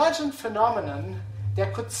an emergent phenomenon,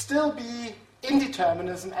 there could still be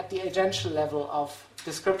indeterminism at the agential level of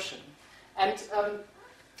description. And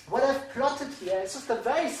what I've plotted here is just a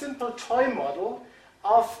very simple toy model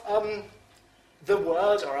of the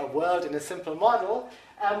world, or a world in a simple model,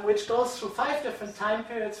 which goes through 5 different time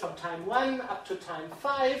periods from time 1 up to time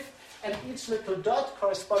 5, and each little dot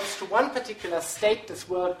corresponds to one particular state this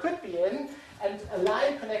world could be in, and a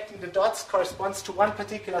line connecting the dots corresponds to one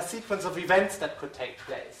particular sequence of events that could take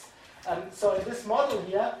place. So in this model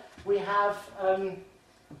here, we have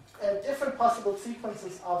different possible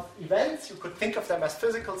sequences of events. You could think of them as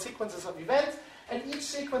physical sequences of events, and each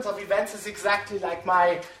sequence of events is exactly like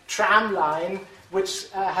my tram line, which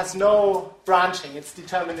has no branching. It's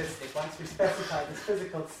deterministic. Once we specify this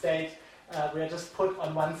physical state, we are just put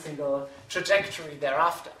on one single trajectory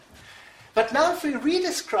thereafter. But now if we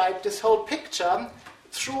redescribe this whole picture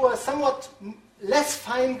through a somewhat less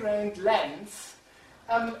fine-grained lens,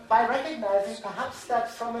 by recognizing perhaps that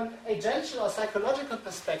from an agential or psychological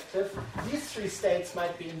perspective, these 3 states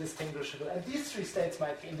might be indistinguishable, and these 3 states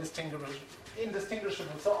might be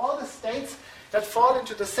indistinguishable. So all the states that fall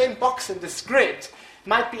into the same box in this grid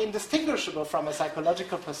might be indistinguishable from a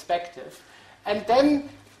psychological perspective. And then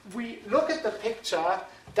we look at the picture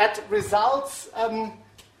that results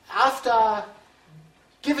after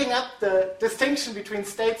giving up the distinction between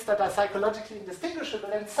states that are psychologically indistinguishable,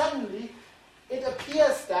 and suddenly it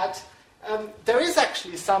appears that there is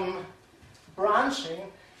actually some branching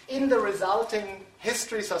in the resulting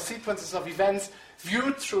histories or sequences of events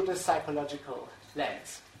viewed through this psychological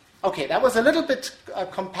lens. Okay, that was a little bit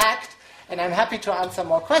compact, and I'm happy to answer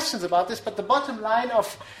more questions about this, but the bottom line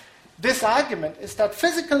of this argument is that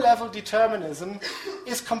physical level determinism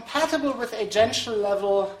is compatible with agential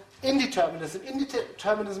level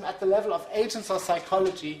indeterminism at the level of agents or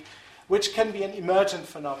psychology, which can be an emergent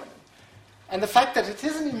phenomenon. And the fact that it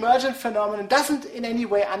is an emergent phenomenon doesn't in any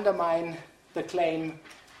way undermine the claim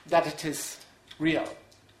that it is real.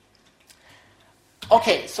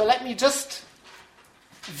 Okay, so let me just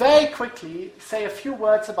very quickly say a few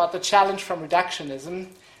words about the challenge from reductionism,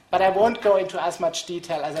 but I won't go into as much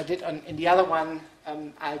detail as I did in the other one.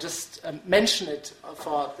 I'll just mention it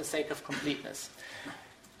for the sake of completeness.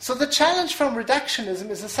 So the challenge from reductionism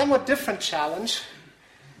is a somewhat different challenge,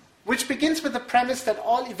 which begins with the premise that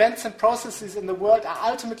all events and processes in the world are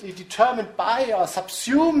ultimately determined by or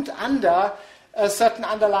subsumed under certain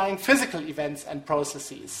underlying physical events and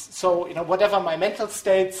processes. So, whatever my mental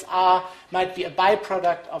states are might be a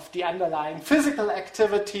byproduct of the underlying physical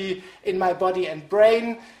activity in my body and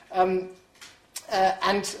brain, and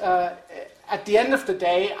at the end of the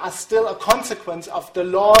day are still a consequence of the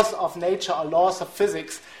laws of nature or laws of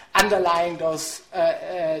physics underlying those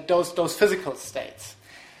physical states.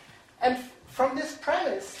 And from this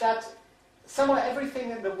premise that somewhere everything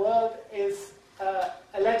in the world is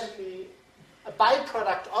allegedly a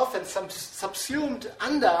byproduct of and subsumed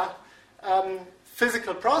under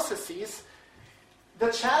physical processes,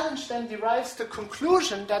 the challenge then derives the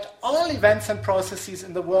conclusion that all events and processes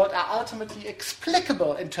in the world are ultimately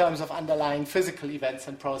explicable in terms of underlying physical events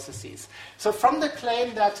and processes. So from the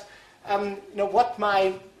claim that what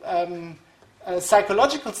my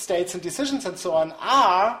psychological states and decisions and so on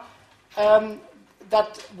are,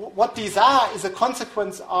 that what these are is a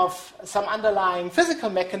consequence of some underlying physical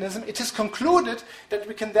mechanism, it is concluded that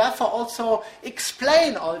we can therefore also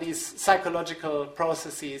explain all these psychological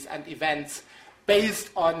processes and events based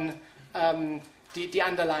on the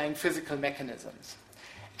underlying physical mechanisms.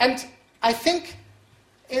 And I think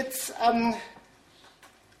it's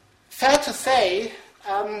fair to say,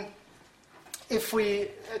 if we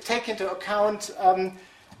take into account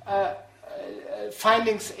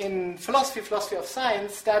findings in philosophy of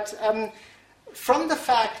science, that from the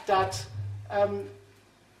fact that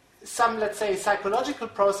some, let's say, psychological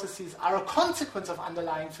processes are a consequence of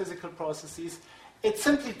underlying physical processes, it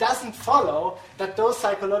simply doesn't follow that those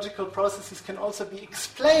psychological processes can also be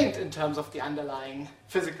explained in terms of the underlying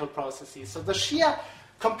physical processes. So the sheer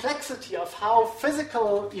complexity of how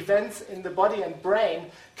physical events in the body and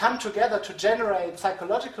brain come together to generate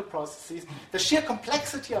psychological processes, the sheer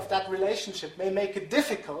complexity of that relationship may make it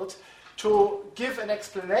difficult to give an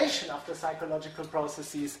explanation of the psychological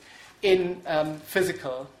processes in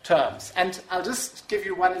physical terms. And I'll just give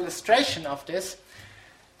you one illustration of this.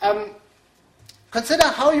 Consider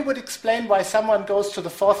how you would explain why someone goes to the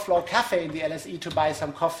 4th floor cafe in the LSE to buy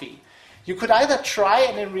some coffee. You could either try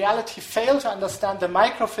and in reality fail to understand the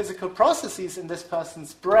microphysical processes in this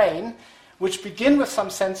person's brain, which begin with some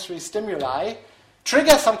sensory stimuli,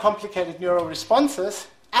 trigger some complicated neural responses,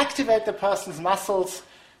 activate the person's muscles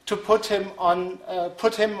to put him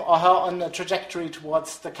or her on a trajectory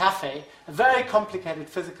towards the cafe, a very complicated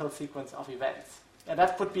physical sequence of events. And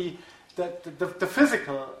that would be the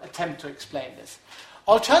physical attempt to explain this.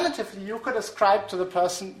 Alternatively, you could ascribe to the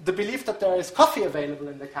person the belief that there is coffee available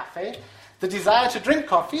in the cafe, the desire to drink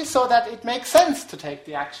coffee so that it makes sense to take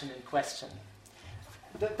the action in question.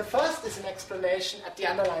 The first is an explanation at the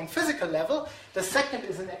underlying physical level. The second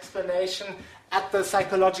is an explanation at the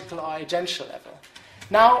psychological or agential level.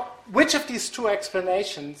 Now, which of these two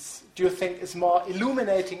explanations do you think is more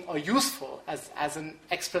illuminating or useful as an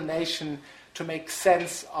explanation to make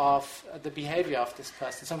sense of the behavior of this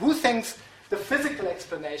person? So who thinks the physical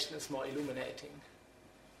explanation is more illuminating?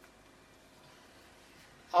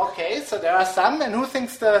 Okay, so there are some. And who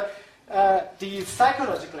thinks the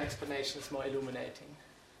psychological explanation is more illuminating?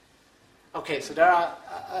 Okay, so there are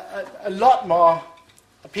a lot more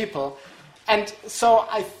people. And so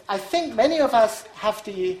I think many of us have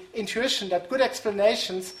the intuition that good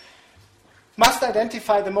explanations must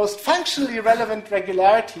identify the most functionally relevant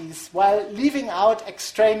regularities while leaving out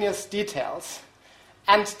extraneous details.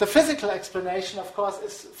 And the physical explanation, of course,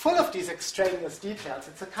 is full of these extraneous details.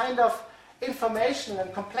 It's a kind of information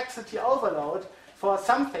and complexity overload for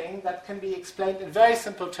something that can be explained in very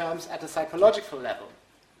simple terms at a psychological level.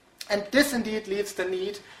 And this indeed leaves the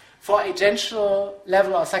need for agential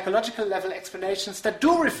level or psychological level explanations that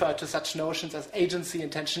do refer to such notions as agency,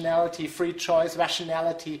 intentionality, free choice,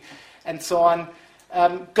 rationality, and so on,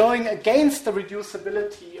 going against the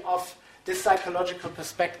reducibility of this psychological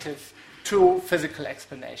perspective to physical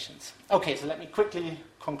explanations. Okay, so let me quickly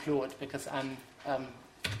conclude because I'm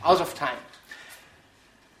out of time.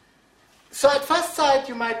 So at first sight,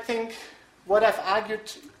 you might think what I've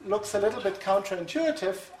argued looks a little bit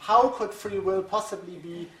counterintuitive. How could free will possibly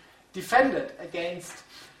be defended against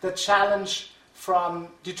the challenge from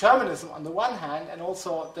determinism on the one hand and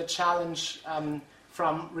also the challenge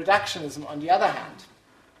from reductionism on the other hand?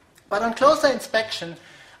 But on closer inspection,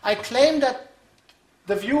 I claim that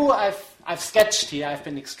the view I've sketched here, I've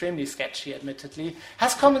been extremely sketchy admittedly,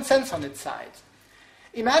 has common sense on its side.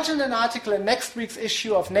 Imagine an article in next week's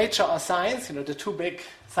issue of Nature or Science, the two big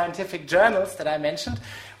scientific journals that I mentioned,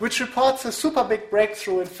 which reports a super big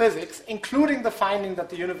breakthrough in physics, including the finding that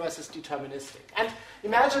the universe is deterministic. And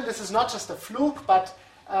imagine this is not just a fluke, but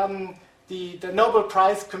the Nobel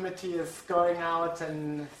Prize Committee is going out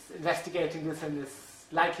and investigating this and is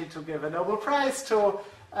likely to give a Nobel Prize to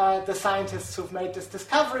the scientists who've made this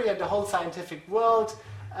discovery, and the whole scientific world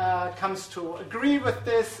comes to agree with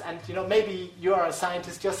this, and maybe you are a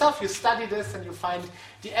scientist yourself, you study this and you find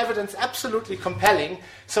the evidence absolutely compelling.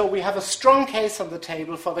 So we have a strong case on the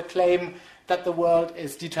table for the claim that the world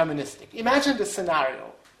is deterministic. Imagine this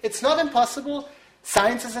scenario. It's not impossible.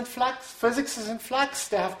 Science is in flux, physics is in flux.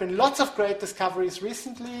 There have been lots of great discoveries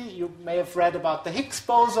recently. You may have read about the Higgs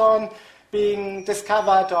boson being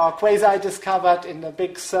discovered or quasi-discovered in the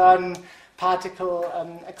big CERN particle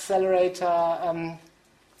accelerator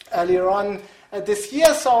earlier on this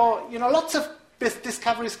year. So, lots of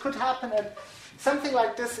discoveries could happen, and something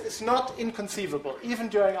like this is not inconceivable, even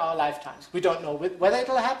during our lifetimes. We don't know whether it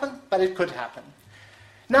will happen, but it could happen.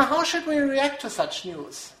 Now, how should we react to such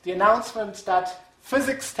news? The announcement that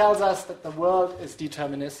physics tells us that the world is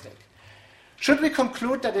deterministic. Should we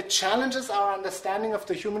conclude that it challenges our understanding of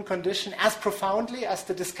the human condition as profoundly as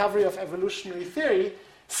the discovery of evolutionary theory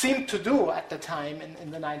seemed to do at the time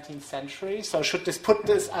in the 19th century? So should this put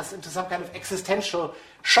us into some kind of existential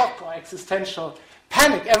shock or existential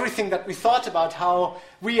panic? Everything that we thought about how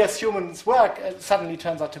we as humans work suddenly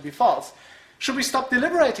turns out to be false. Should we stop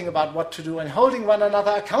deliberating about what to do and holding one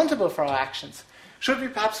another accountable for our actions? Should we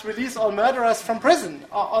perhaps release all murderers from prison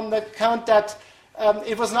on the count that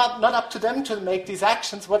it was not up to them to make these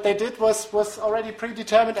actions. What they did was already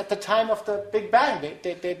predetermined at the time of the Big Bang.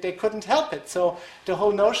 They couldn't help it. So the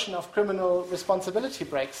whole notion of criminal responsibility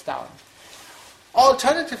breaks down.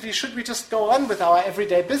 Alternatively, should we just go on with our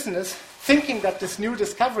everyday business, thinking that this new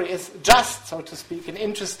discovery is just, so to speak, an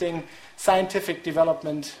interesting scientific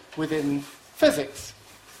development within physics?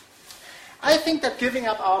 I think that giving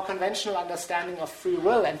up our conventional understanding of free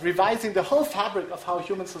will and revising the whole fabric of how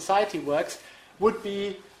human society works would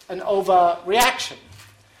be an overreaction.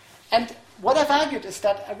 And what I've argued is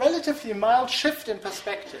that a relatively mild shift in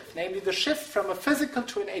perspective, namely the shift from a physical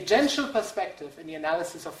to an agential perspective in the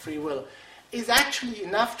analysis of free will, is actually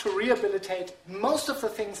enough to rehabilitate most of the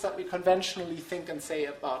things that we conventionally think and say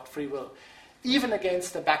about free will, even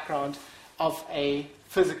against the background of a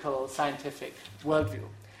physical scientific worldview.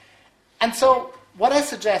 And so what I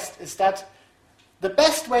suggest is that the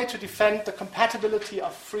best way to defend the compatibility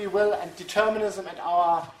of free will and determinism and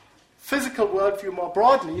our physical worldview more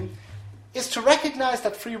broadly is to recognize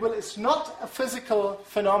that free will is not a physical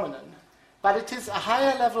phenomenon, but it is a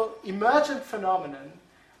higher level emergent phenomenon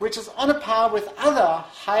which is on a par with other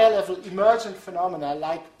higher level emergent phenomena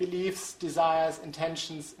like beliefs, desires,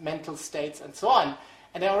 intentions, mental states, and so on.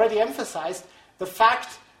 And I already emphasized the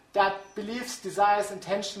fact that beliefs, desires,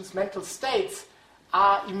 intentions, mental states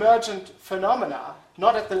are emergent phenomena,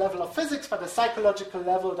 not at the level of physics, but a psychological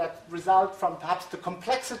level that result from perhaps the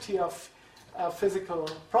complexity of physical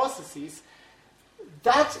processes.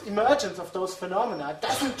 That emergence of those phenomena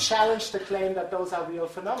doesn't challenge the claim that those are real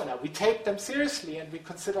phenomena. We take them seriously and we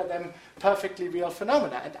consider them perfectly real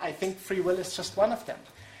phenomena, and I think free will is just one of them.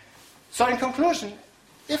 So in conclusion,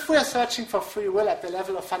 if we are searching for free will at the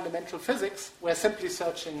level of fundamental physics, we're simply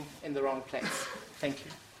searching in the wrong place. Thank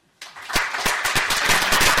you.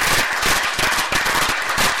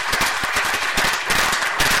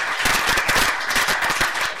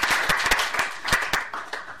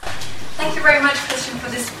 Thank you very much, Christian,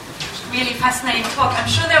 for this really fascinating talk. I'm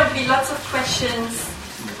sure there will be lots of questions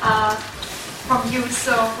from you,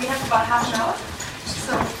 so we have about half an hour.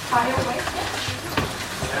 So fire away.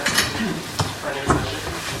 My name is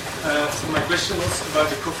Ajay. So my question was about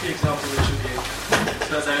the coffee example which you gave.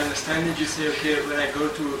 So as I understand it, you say, okay, when I go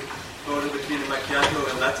to order between a macchiato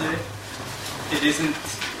and a latte, it isn't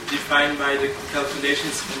defined by the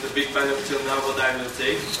calculations from the Big Bang up till now what I will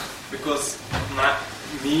take, because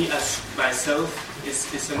me as myself is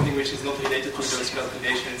something which is not related to those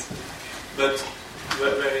calculations. But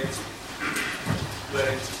where it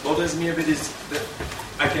bothers me a bit is that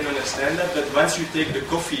I can understand that, but once you take the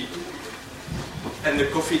coffee and the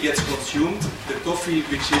coffee gets consumed, the coffee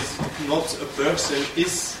which is not a person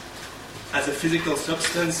is, as a physical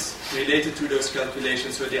substance, related to those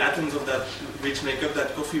calculations. So the atoms of that which make up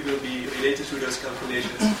that coffee will be related to those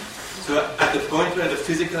calculations. So at the point where the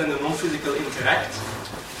physical and the non-physical interact,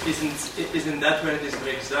 isn't that where this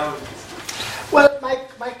breaks down? Well,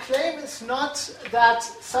 my claim is not that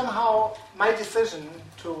somehow my decision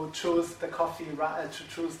to choose the coffee, to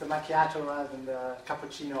choose the macchiato rather than the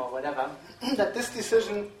cappuccino or whatever, that this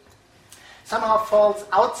decision somehow falls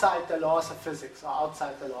outside the laws of physics or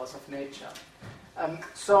outside the laws of nature.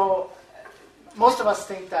 So most of us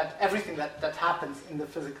think that everything that happens in the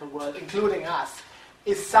physical world, including us,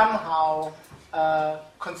 is somehow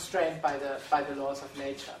constrained by the laws of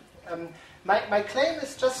nature. My claim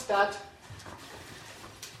is just that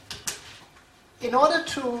in order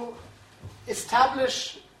to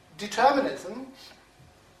establish determinism,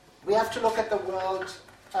 we have to look at the world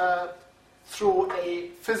through a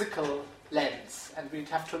physical lens, and we'd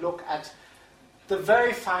have to look at the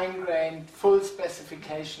very fine-grained, full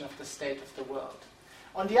specification of the state of the world.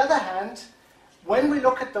 On the other hand, when we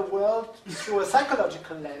look at the world through a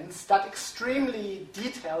psychological lens, that extremely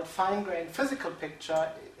detailed, fine-grained physical picture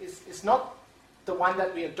is not the one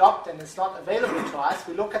that we adopt and is not available to us.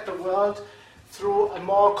 We look at the world through a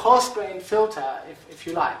more coarse-grained filter, if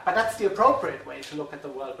you like. But that's the appropriate way to look at the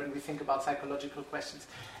world when we think about psychological questions.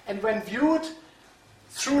 And when viewed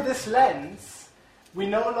through this lens, we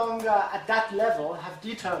no longer at that level have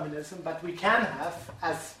determinism, but we can have,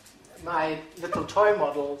 as my little toy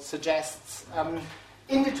model suggests,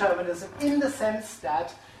 indeterminism in the sense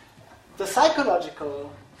that the psychological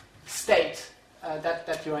state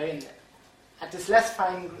that you are in, at this less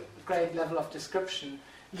fine-grained level of description,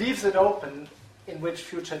 leaves it open in which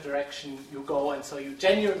future direction you go, and so you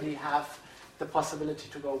genuinely have the possibility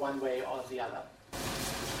to go one way or the other.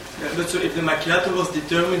 Yeah, but so if the macchiato was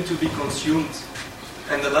determined to be consumed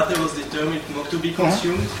and the latte was determined not to be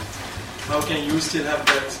consumed, how can you still have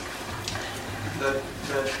that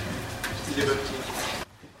liberty?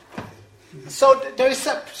 So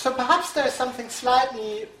perhaps there is something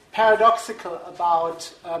slightly paradoxical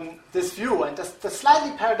about this view, and the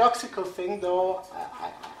slightly paradoxical thing, though,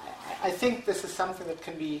 I think this is something that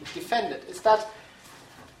can be defended, is that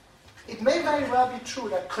it may very well be true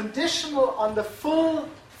that conditional on the full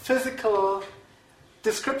physical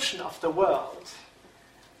description of the world,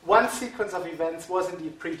 one sequence of events was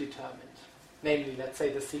indeed predetermined, namely, let's say,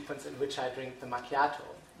 the sequence in which I drink the macchiato.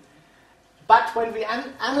 But when we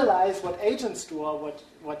analyze what agents do or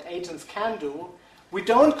what agents can do, we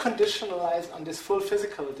don't conditionalize on this full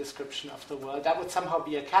physical description of the world. That would somehow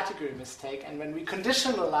be a category mistake. And when we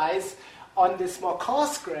conditionalize on this more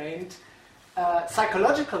coarse-grained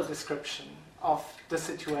psychological description of the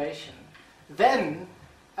situation, then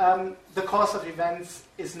the course of events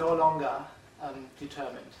is no longer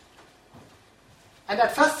determined. And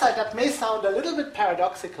at first sight, that may sound a little bit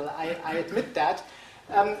paradoxical, I admit that,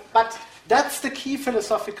 but that's the key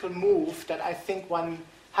philosophical move that I think one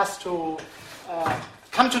has to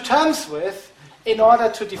come to terms with in order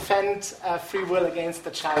to defend free will against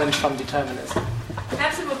the challenge from determinism.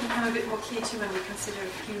 Perhaps it will become a bit more clear too when we consider a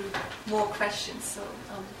few more questions. So,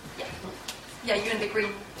 yeah, you and the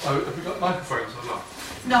green. Oh, have we got microphones or not?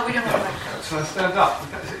 No, we don't have microphones. So I stand up.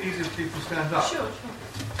 Is it easy if people stand up? Sure.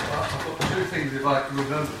 Well, I've got two things if I can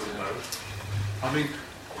remember them, though. I mean,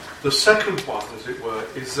 the second one, as it were,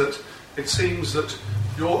 is that it seems that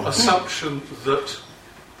your assumption that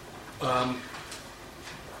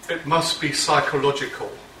it must be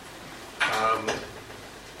psychological,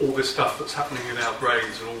 all this stuff that's happening in our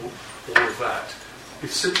brains and all of that,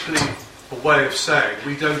 is simply a way of saying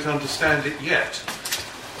we don't understand it yet,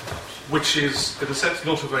 which is, in a sense,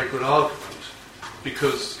 not a very good argument,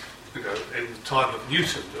 because, you know, in the time of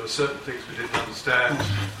Newton, there were certain things we didn't understand,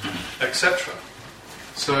 etc.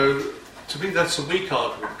 So, to me, that's a weak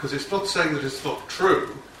argument, because it's not saying that it's not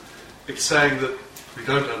true, it's saying that we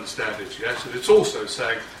don't understand it yet, and it's also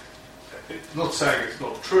saying, it's not saying it's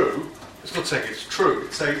not true, it's not saying it's true,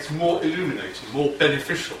 it's saying it's more illuminating, more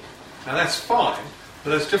beneficial. Now that's fine,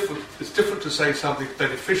 but that's different. It's different to say something's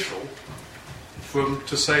beneficial from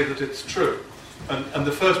to say that it's true. And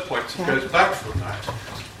the first point goes back from that.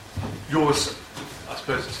 I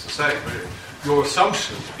suppose it's the same, really. Your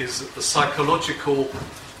assumption is that the psychological,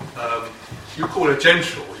 you call it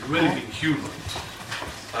agential, you really mean human.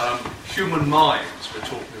 Human minds we're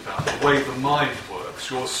talking about, the way the mind works.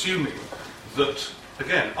 You're assuming that,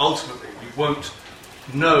 again, ultimately we won't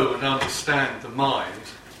know and understand the mind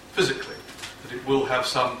physically, that it will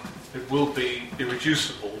be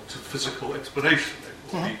irreducible to physical explanation,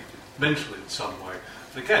 it will be mental in some way.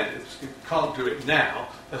 And again, you can't do it now,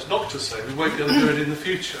 that's not to say we won't be able to do it in the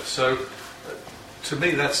future. So, to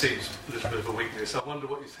me, that seems a little bit of a weakness. I wonder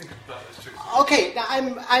what you think about those two things. Okay, now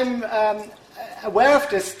I'm aware of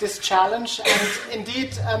this challenge, and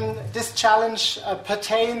indeed this challenge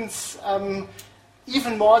pertains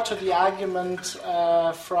even more to the argument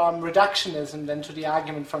from reductionism than to the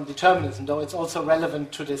argument from determinism, though it's also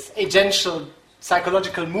relevant to this agential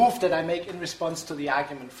psychological move that I make in response to the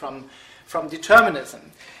argument from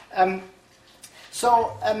determinism.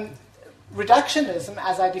 Reductionism,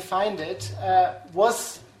 as I defined it,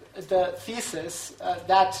 was the thesis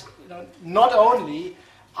that not only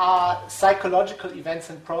are psychological events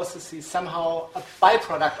and processes somehow a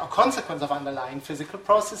byproduct or consequence of underlying physical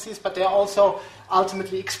processes, but they are also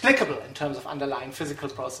ultimately explicable in terms of underlying physical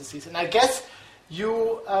processes. And I guess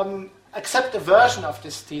you accept a version of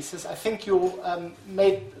this thesis. I think you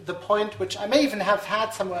made the point, which I may even have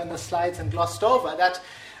had somewhere in the slides and glossed over, that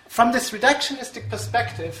from this reductionistic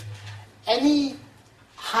perspective, any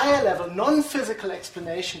higher level non-physical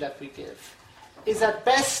explanation that we give is at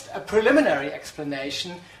best a preliminary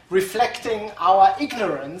explanation reflecting our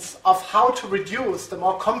ignorance of how to reduce the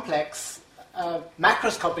more complex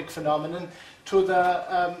macroscopic phenomenon to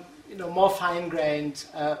the more fine-grained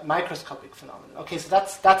microscopic phenomenon. Okay, so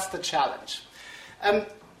that's the challenge.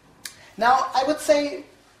 Now, I would say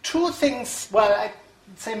two things, well, I'd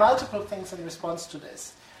say multiple things in response to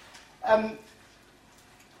this.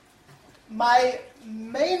 My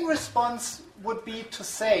main response would be to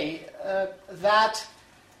say that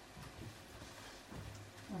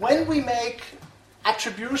when we make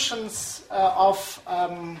attributions of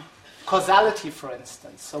causality, for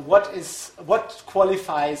instance, so what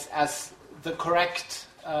qualifies as the correct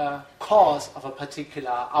cause of a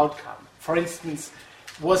particular outcome? For instance,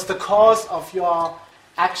 was the cause of your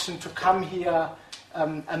action to come here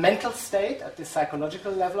a mental state at the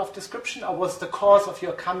psychological level of description, or was the cause of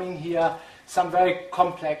your coming here some very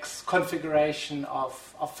complex configuration of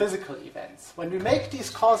physical events? When we make these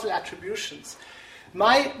causal attributions,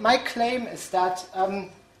 my claim is that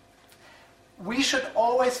we should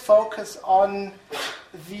always focus on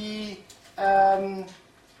the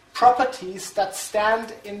properties that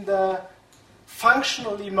stand in the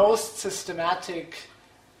functionally most systematic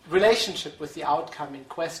relationship with the outcome in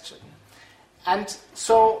question. And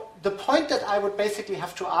so the point that I would basically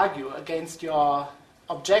have to argue against your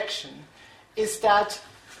objection is that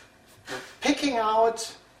picking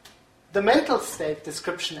out the mental state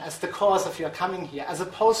description as the cause of your coming here, as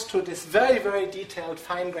opposed to this very, very detailed,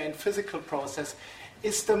 fine-grained physical process,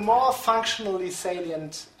 is the more functionally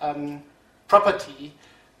salient property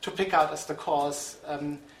to pick out as the cause,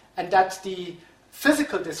 and that the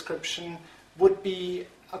physical description would be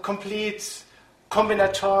a complete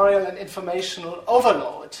combinatorial and informational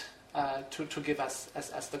overload to give us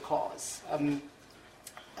as the cause. And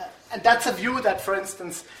that's a view that, for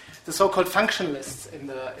instance, the so-called functionalists in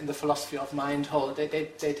the philosophy of mind hold. They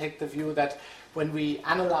take the view that when we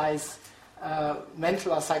analyze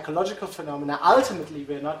mental or psychological phenomena, ultimately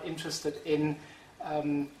we're not interested in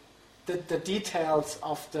the details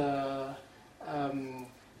of the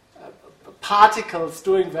particles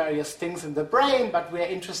doing various things in the brain, but we're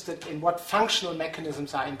interested in what functional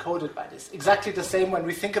mechanisms are encoded by this. Exactly the same when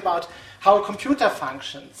we think about how a computer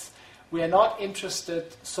functions. We are not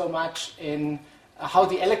interested so much in how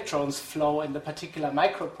the electrons flow in the particular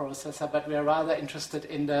microprocessor, but we are rather interested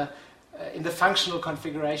in the functional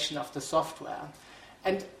configuration of the software.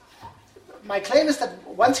 And my claim is that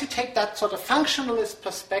once you take that sort of functionalist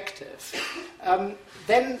perspective,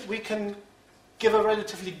 then we can give a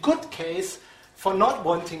relatively good case for not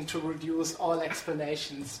wanting to reduce all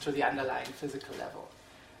explanations to the underlying physical level.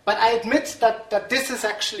 But I admit that this is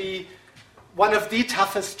actually one of the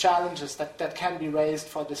toughest challenges that can be raised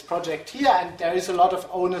for this project here, and there is a lot of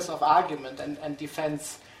onus of argument and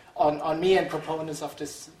defense on me and proponents of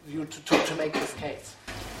this view to make this case.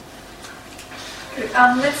 Good.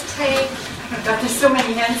 Let's take, oh God, there's so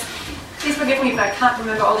many hands. Please forgive me if I can't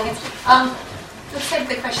remember all the hands. Let's take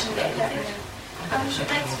the question there.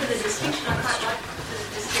 Thanks for the distinction. I quite like the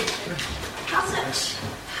distinction.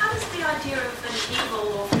 How does the idea of an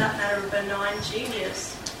evil, or for that matter, a benign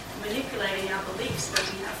genius, manipulating our beliefs that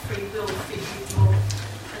we have free will fit with your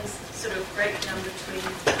sort of breakdown between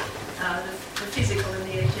the physical and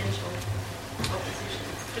the agential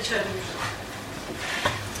determinism?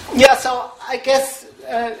 Yeah, so I guess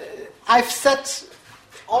I've set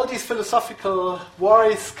all these philosophical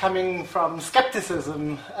worries coming from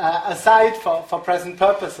skepticism aside for present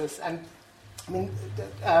purposes. And I mean,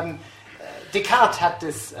 Descartes had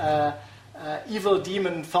this evil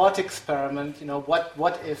demon thought experiment. You know,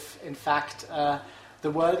 what if in fact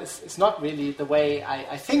the world is not really the way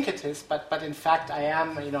I think it is, but in fact I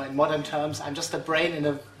am, you know, in modern terms, I'm just a brain in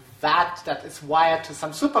a vat that is wired to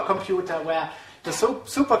some supercomputer where the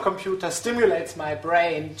supercomputer stimulates my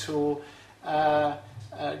brain to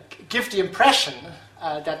give the impression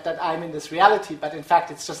that I'm in this reality, but in fact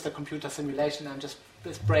it's just a computer simulation. I'm just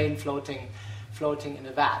this brain floating in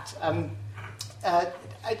a vat.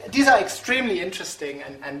 These are extremely interesting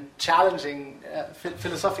and challenging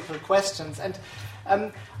philosophical questions,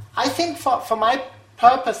 and I think for my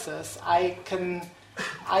purposes I can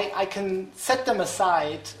set them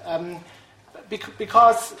aside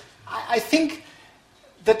because I think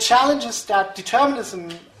the challenges that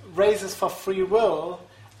determinism raises for free will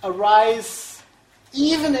arise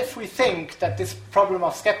even if we think that this problem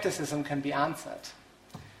of skepticism can be answered.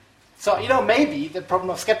 So, you know, maybe the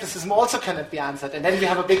problem of skepticism also cannot be answered, and then we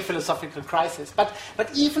have a big philosophical crisis. But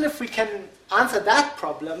even if we can answer that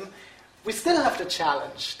problem, we still have the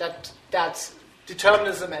challenge that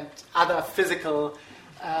determinism and other physical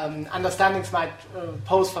understandings might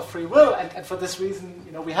pose for free will, and for this reason,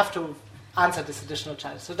 you know, we have to answer this additional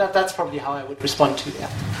challenge. So that's probably how I would respond to that.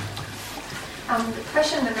 The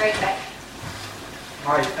question in the very back.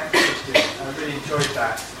 Hi, thank you, Christian. I really enjoyed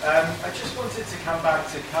that. I just wanted to come back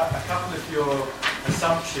to a couple of your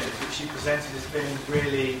assumptions, which you presented as being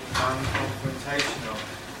really unconfrontational.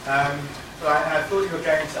 But I thought you were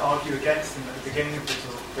going to argue against them at the beginning of the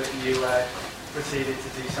talk, but you proceeded to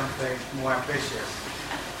do something more ambitious.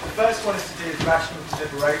 The first one is to do with rational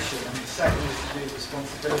deliberation, and the second is to do with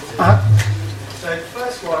responsibility. So the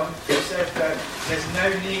first one, you said that we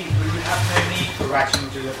would have no need for rational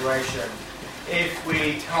deliberation if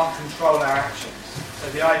we can't control our actions. So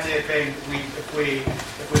the idea being that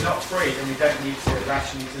if we're not free, then we don't need to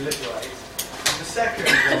rationally deliberate. And the second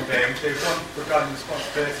one being, the one regarding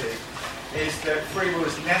responsibility, is that free will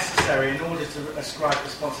is necessary in order to ascribe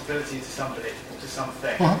responsibility to somebody or to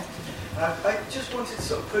something. I just wanted to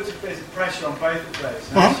sort of put a bit of pressure on both of those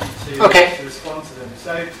and ask you to respond to them.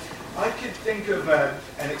 So I could think of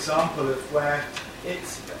an example of where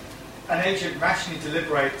it's an agent rationally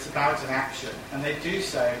deliberates about an action, and they do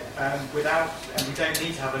so without, and we don't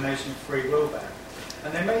need to have a notion of free will there.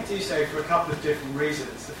 And they may do so for a couple of different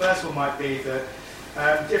reasons. The first one might be that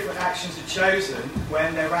different actions are chosen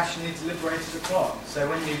when they're rationally deliberated upon. So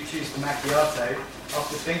when you choose the macchiato,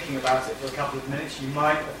 after thinking about it for a couple of minutes, you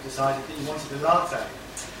might have decided that you wanted a latte.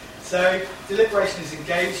 So deliberation is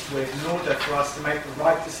engaged with in order for us to make the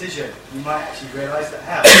right decision. You might actually realise that,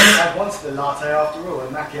 hell, I wanted a latte after all,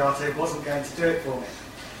 and macchiato wasn't going to do it for me.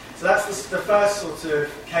 So that's the first sort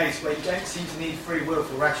of case where you don't seem to need free will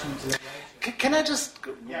for rational deliberation. Can I just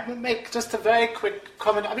make just a very quick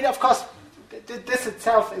comment? I mean, of course, this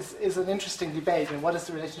itself is an interesting debate, and what is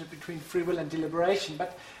the relationship between free will and deliberation?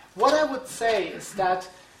 But what I would say is that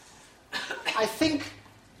I think,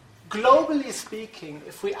 globally speaking,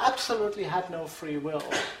 if we absolutely had no free will,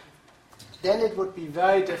 then it would be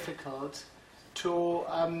very difficult to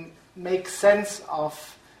make sense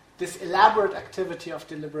of this elaborate activity of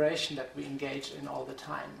deliberation that we engage in all the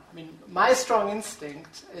time. I mean, my strong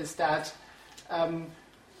instinct is that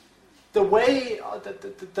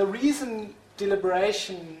the reason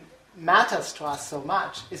deliberation matters to us so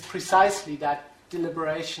much is precisely that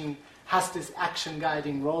deliberation has this action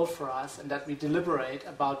guiding role for us, and that we deliberate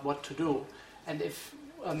about what to do. And if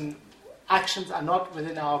actions are not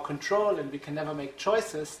within our control and we can never make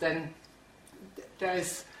choices, then there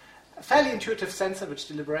is a fairly intuitive sense in which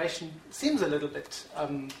deliberation seems a little bit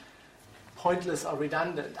pointless or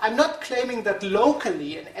redundant. I'm not claiming that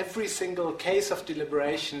locally in every single case of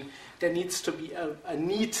deliberation there needs to be a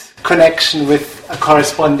neat connection with a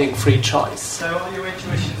corresponding free choice. So are your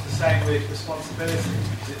intuitions the same with responsibility?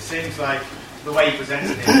 Because it seems like the way you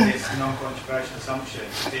presented it is a non-controversial assumption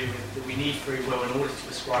to do with that we need free will in order to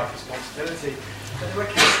prescribe responsibility. But there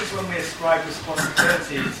are cases when we ascribe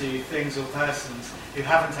responsibility to things or persons who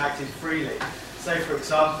haven't acted freely. So, for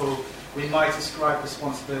example, we might ascribe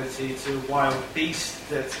responsibility to a wild beast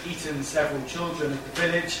that's eaten several children of the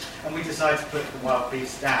village, and we decide to put the wild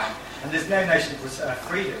beast down. And there's no notion of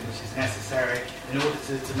freedom which is necessary in order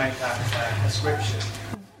to make that ascription.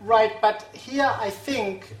 Right, but here I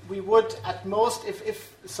think we would at most,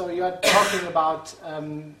 if so you're talking about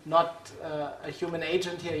not a human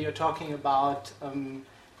agent here, you're talking about,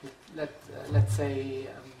 let's say,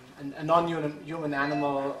 a non-human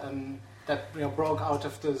animal that broke out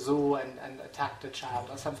of the zoo and attacked a child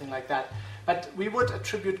or something like that. But we would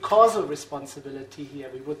attribute causal responsibility here.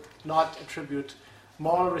 We would not attribute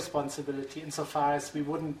moral responsibility insofar as we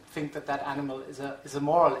wouldn't think that that animal is a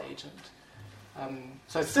moral agent.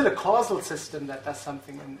 So it's still a causal system that does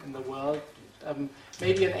something in the world.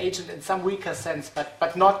 Maybe an agent in some weaker sense, but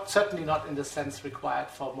certainly not in the sense required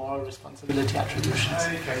for moral responsibility attributions.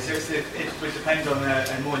 Okay, so it would depend on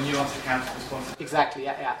a more nuanced account of responsibility. Exactly,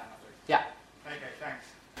 yeah. Okay, thanks.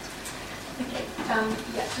 Okay,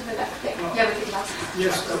 to the left there. Yeah, we can ask.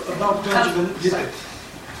 Yes, about Benjamin Libet.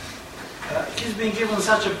 He's been given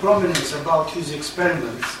such a prominence about his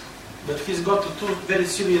experiments that he's got two very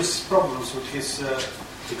serious problems with his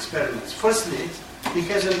experiments. Firstly, he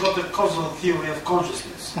hasn't got a causal theory of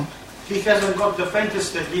consciousness. He hasn't got the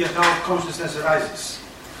faintest idea how consciousness arises.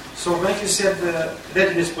 So when he said the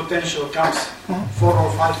readiness potential comes 400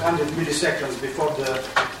 or 500 milliseconds before the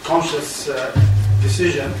conscious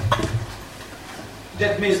decision,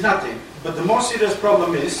 that means nothing. But the more serious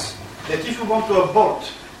problem is that if you want to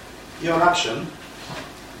abort your action,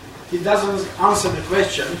 he doesn't answer the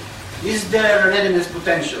question, is there a readiness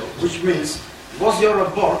potential? Which means, was your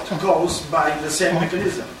abort caused by the same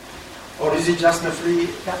mechanism? Or is it just a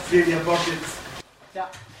freely aborted? Yeah.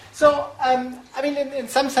 So, I mean, in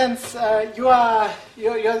some sense,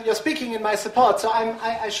 you're speaking in my support. So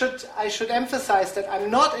I should emphasize that I'm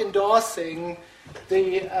not endorsing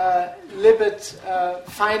the Libet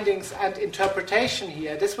findings and interpretation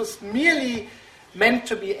here. This was merely meant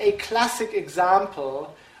to be a classic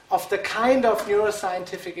example of the kind of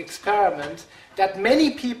neuroscientific experiment that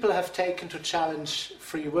many people have taken to challenge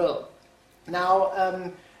free will.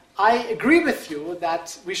 Now, I agree with you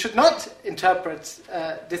that we should not interpret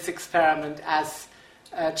this experiment as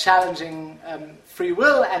challenging free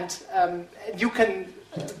will, and you can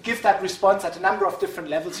give that response at a number of different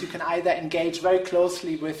levels. You can either engage very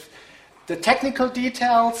closely with the technical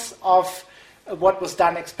details of what was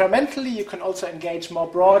done experimentally. You can also engage more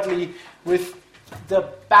broadly with the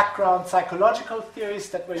background psychological theories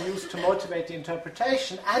that were used to motivate the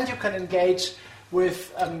interpretation, and you can engage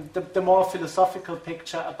with the more philosophical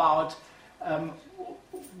picture about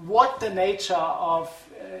what the nature of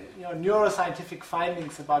neuroscientific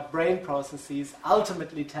findings about brain processes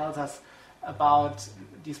ultimately tells us about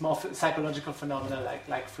these more psychological phenomena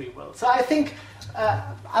like free will. So I think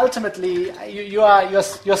ultimately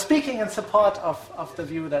you're speaking in support of the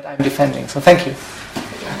view that I'm defending. So thank you.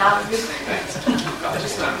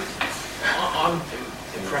 I'm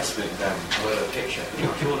impressed with the picture,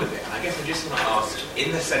 all of it. And I guess I just want to ask,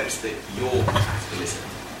 in the sense that your compatibilism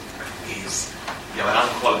is, an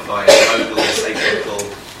unqualified, modal, acyclical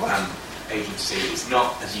agency. It's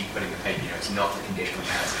not, as you put in the paper, it's not the conditional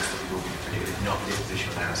analysis that we've all been familiar with. It's not the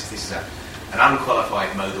dispositional analysis. This is an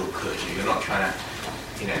unqualified modal could. You're not trying to,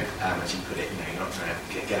 as you put it, you're not trying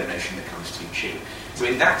to get a notion that comes too cheap. So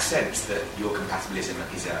in that sense, that your compatibilism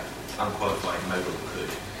is an unqualified modal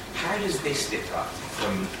could. How does this differ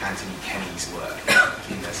from Anthony Kenny's work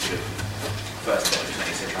in the sort of first third of the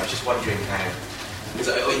 20th century? I was just wondering how, because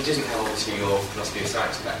he doesn't have obviously your philosophy of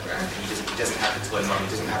science background, he doesn't have the toy model,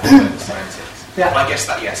 he doesn't have the scientists. Yeah. Well, I guess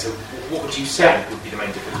that, so what would you say would be the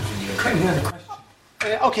main difference between you and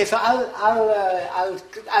Kenny? Okay, so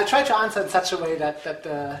I'll try to answer in such a way that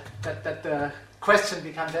the question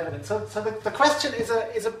becomes evident. So the question is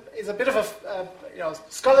a bit of a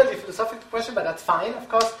scholarly philosophical question, but that's fine, of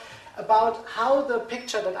course, about how the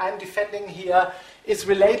picture that I'm defending here is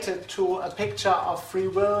related to a picture of free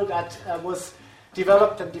will that was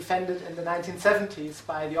developed and defended in the 1970s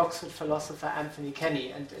by the Oxford philosopher Anthony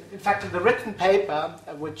Kenny. And in fact, in the written paper,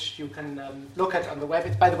 which you can look at on the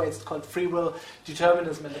web, by the way, it's called Free Will,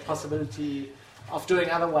 Determinism and the Possibility of Doing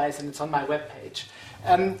Otherwise, and it's on my webpage.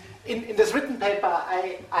 In this written paper,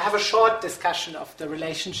 I have a short discussion of the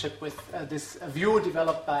relationship with this view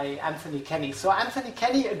developed by Anthony Kenny. So Anthony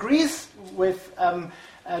Kenny agrees with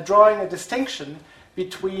drawing a distinction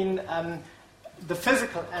between the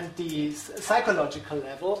physical and the psychological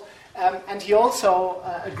level, and he also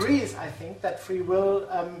agrees, I think, that free will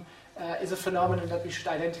is a phenomenon that we should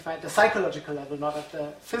identify at the psychological level, not at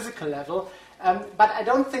the physical level. But I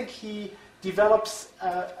don't think he develops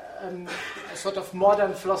a sort of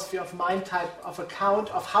modern philosophy of mind type of account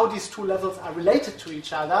of how these two levels are related to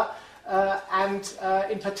each other, and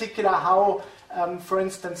in particular how, for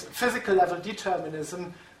instance, physical level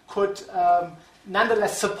determinism could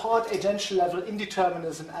nonetheless support agential level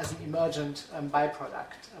indeterminism as an emergent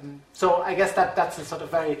byproduct. So I guess that's a sort of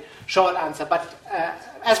very short answer. But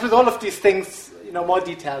as with all of these things, more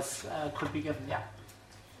details could be given. Yeah.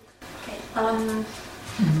 Okay.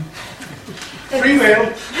 Free will.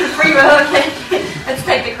 Free will, okay. Let's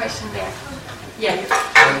take the question there. Yeah.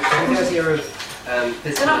 The idea of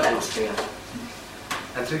physical level,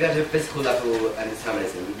 and through the idea of physical level and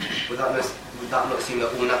determinism, would that not assume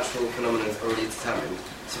that all natural phenomena are already determined?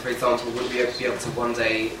 So, for example, would we be able to one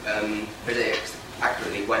day predict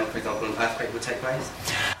accurately when, for example, an earthquake would take place?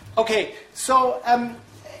 Okay, so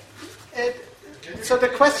the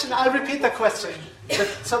question, I'll repeat the question.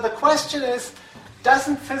 So the question is,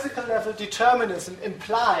 doesn't physical level determinism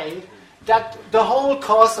imply that the whole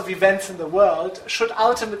course of events in the world should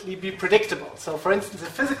ultimately be predictable? So, for instance, if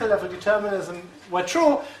physical level determinism were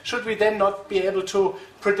true, should we then not be able to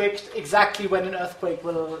predict exactly when an earthquake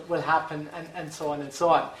will happen, and so on and so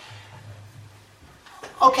on?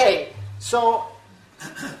 Okay, so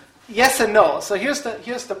yes and no. So here's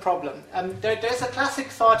the problem. There's a classic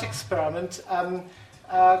thought experiment,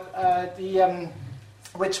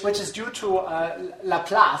 which is due to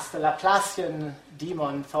Laplace, the Laplacian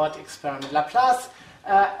demon thought experiment. Laplace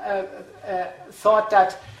thought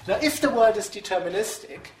that if the world is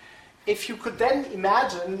deterministic, if you could then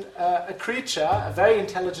imagine a creature, a very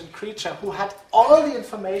intelligent creature, who had all the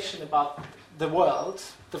information about the world,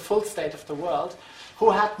 the full state of the world,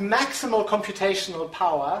 who had maximal computational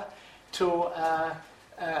power to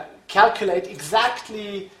calculate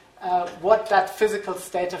exactly what that physical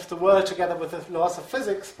state of the world, together with the laws of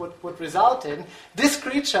physics, would result in, this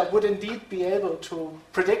creature would indeed be able to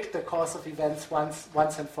predict the course of events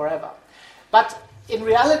once and forever. But in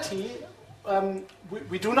reality,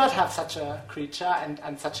 we do not have such a creature,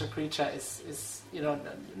 and such a creature is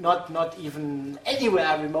not even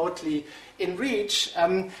anywhere remotely in reach.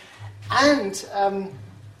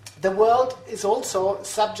 The world is also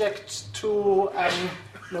subject to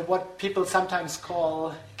what people sometimes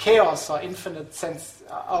call chaos or infinite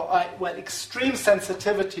extreme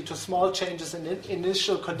sensitivity to small changes in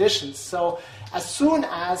initial conditions. So as soon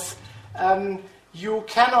as you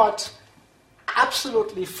cannot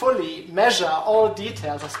absolutely fully measure all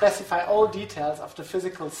details or specify all details of the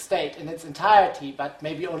physical state in its entirety, but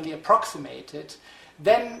maybe only approximate it,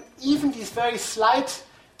 then even these very slight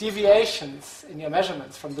deviations in your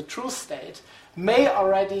measurements from the true state may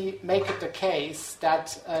already make it the case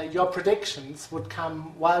that your predictions would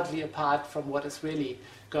come wildly apart from what is really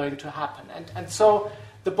going to happen. And so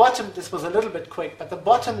this was a little bit quick, but the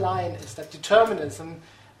bottom line is that determinism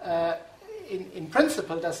in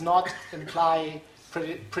principle does not imply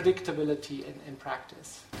predictability in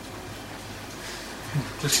practice.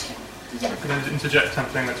 Just can I interject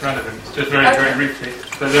something that's relevant, just very briefly.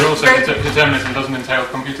 But then also determinism doesn't entail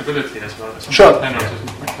computability as well. Sure.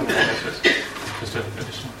 Just an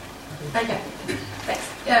additional. Okay, thanks.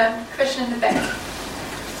 Question in the back.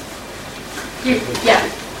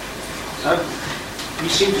 You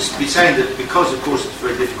seem to be saying that because, of course, it's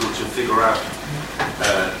very difficult to figure out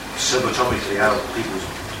subatomically how people's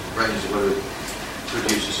brains are going to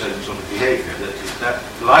produce a certain sort of behaviour, that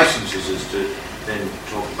licenses us to then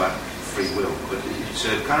talk about free will. But it's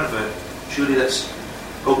a kind of surely that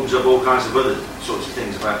opens up all kinds of other sorts of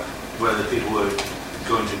things about whether people were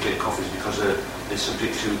going to get coffees because they're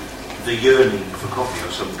subject to the yearning for coffee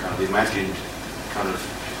or some kind of imagined kind of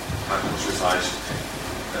hypothesized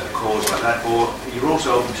cause like that, or you're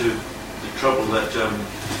also open to the trouble that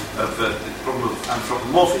of the problem of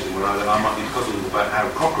anthropomorphism, where I might be puzzled about how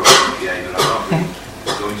cockroaches behave, and I can't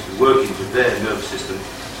really go into the workings of their nervous system,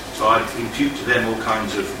 so I impute to them all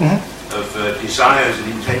kinds of desires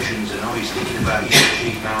and intentions, and he's thinking about eating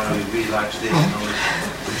sheep now, and he really likes this, and all this,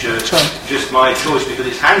 which are just my choice because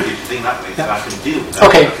it's handy to think that way, that I can deal with that.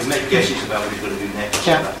 Okay. I can make guesses about what he's going to do next.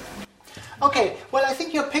 Okay, well, I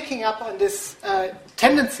think you're picking up on this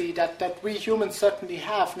tendency that we humans certainly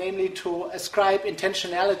have, namely to ascribe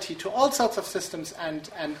intentionality to all sorts of systems and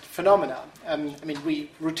phenomena. I mean, we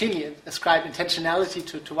routinely ascribe intentionality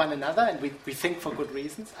to one another, and we think for good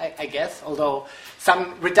reasons, I guess, although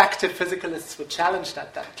some reductive physicalists would challenge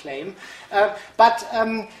that claim. But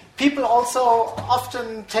people also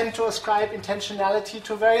often tend to ascribe intentionality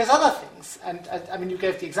to various other things. And I mean, you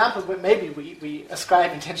gave the example where maybe we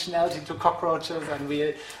ascribe intentionality to cockroaches, and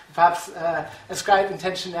we perhaps ascribe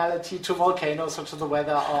intentionality to volcanoes or to the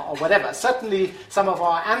weather or whatever. Certainly some of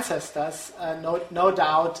our ancestors, no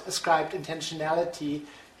doubt, ascribed intentionality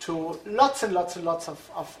to lots and lots and lots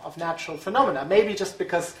of natural phenomena, maybe just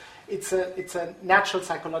because it's a natural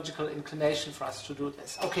psychological inclination for us to do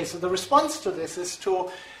this. Okay, so the response to this is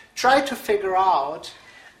to try to figure out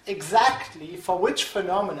exactly for which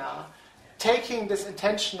phenomena, taking this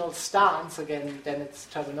intentional stance, again, then it's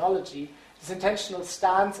terminology, this intentional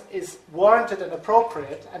stance is warranted and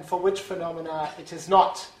appropriate, and for which phenomena it is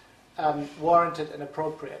not warranted and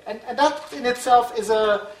appropriate. And that in itself is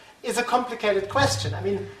a complicated question. I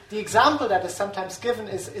mean, the example that is sometimes given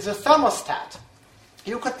is a thermostat.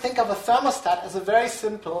 You could think of a thermostat as a very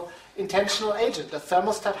simple intentional agent. The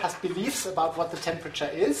thermostat has beliefs about what the temperature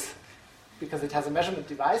is, because it has a measurement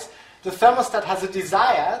device. The thermostat has a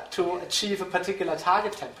desire to achieve a particular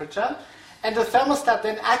target temperature, and the thermostat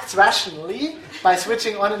then acts rationally by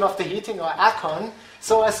switching on and off the heating or aircon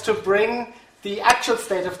so as to bring the actual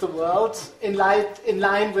state of the world in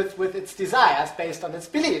line with its desires based on its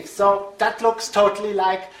beliefs. So that looks totally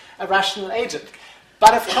like a rational agent.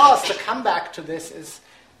 But of course, the comeback to this is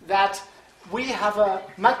that we have a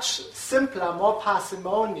much simpler, more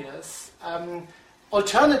parsimonious,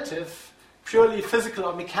 alternative, purely physical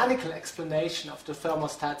or mechanical explanation of the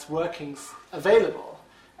thermostat's workings available,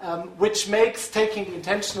 which makes taking the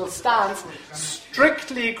intentional stance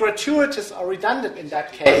strictly gratuitous or redundant in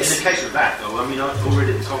that case. In the case of that, though, I mean,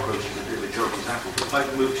 already the cockroach is a bit of a joke example, but if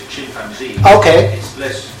I move to chimpanzee, it's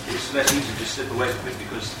less easy to slip away from it,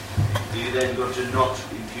 because you then got to not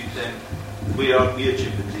impute them. We are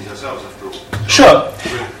chimpanzees ourselves, after all. So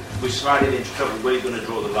sure. We're sliding into trouble. Where are you going to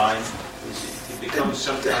draw the line? It becomes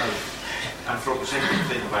some kind of anthropocentric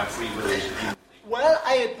thing about free will. Well,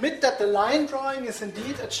 I admit that the line drawing is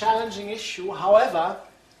indeed a challenging issue. However,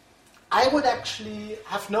 I would actually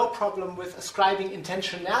have no problem with ascribing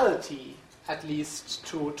intentionality, at least,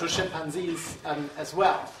 to chimpanzees as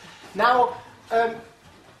well. Now,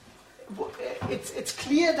 it's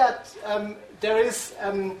clear that there is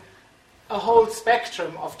a whole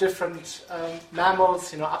spectrum of different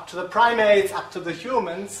mammals, up to the primates, up to the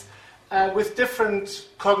humans, with different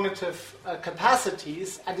cognitive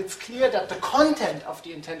capacities, and it's clear that the content of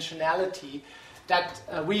the intentionality that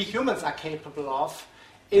we humans are capable of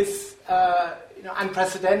is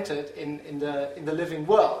unprecedented in the living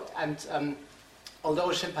world. And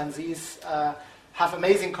although chimpanzees have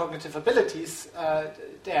amazing cognitive abilities,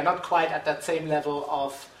 they are not quite at that same level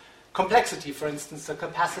of complexity. For instance, the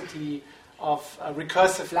capacity of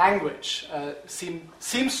recursive language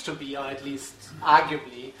seems to be, or at least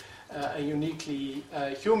arguably, a uniquely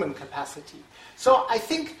human capacity. So I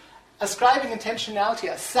think ascribing intentionality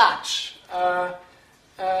as such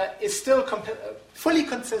is still fully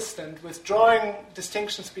consistent with drawing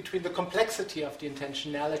distinctions between the complexity of the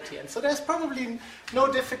intentionality. And so there's probably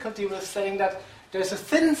no difficulty with saying that there's a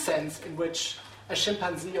thin sense in which a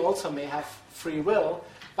chimpanzee also may have free will,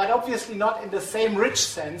 but obviously not in the same rich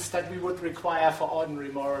sense that we would require for ordinary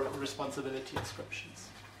moral responsibility ascriptions.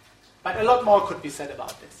 But a lot more could be said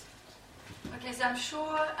about this. Okay, so I'm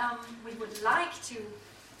sure we would like to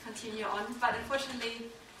continue on, but unfortunately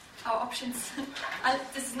our options,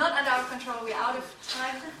 this is not under our control, we're out of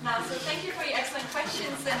time now. So thank you for your excellent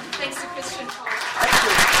questions, and thanks to Christian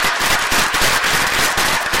for...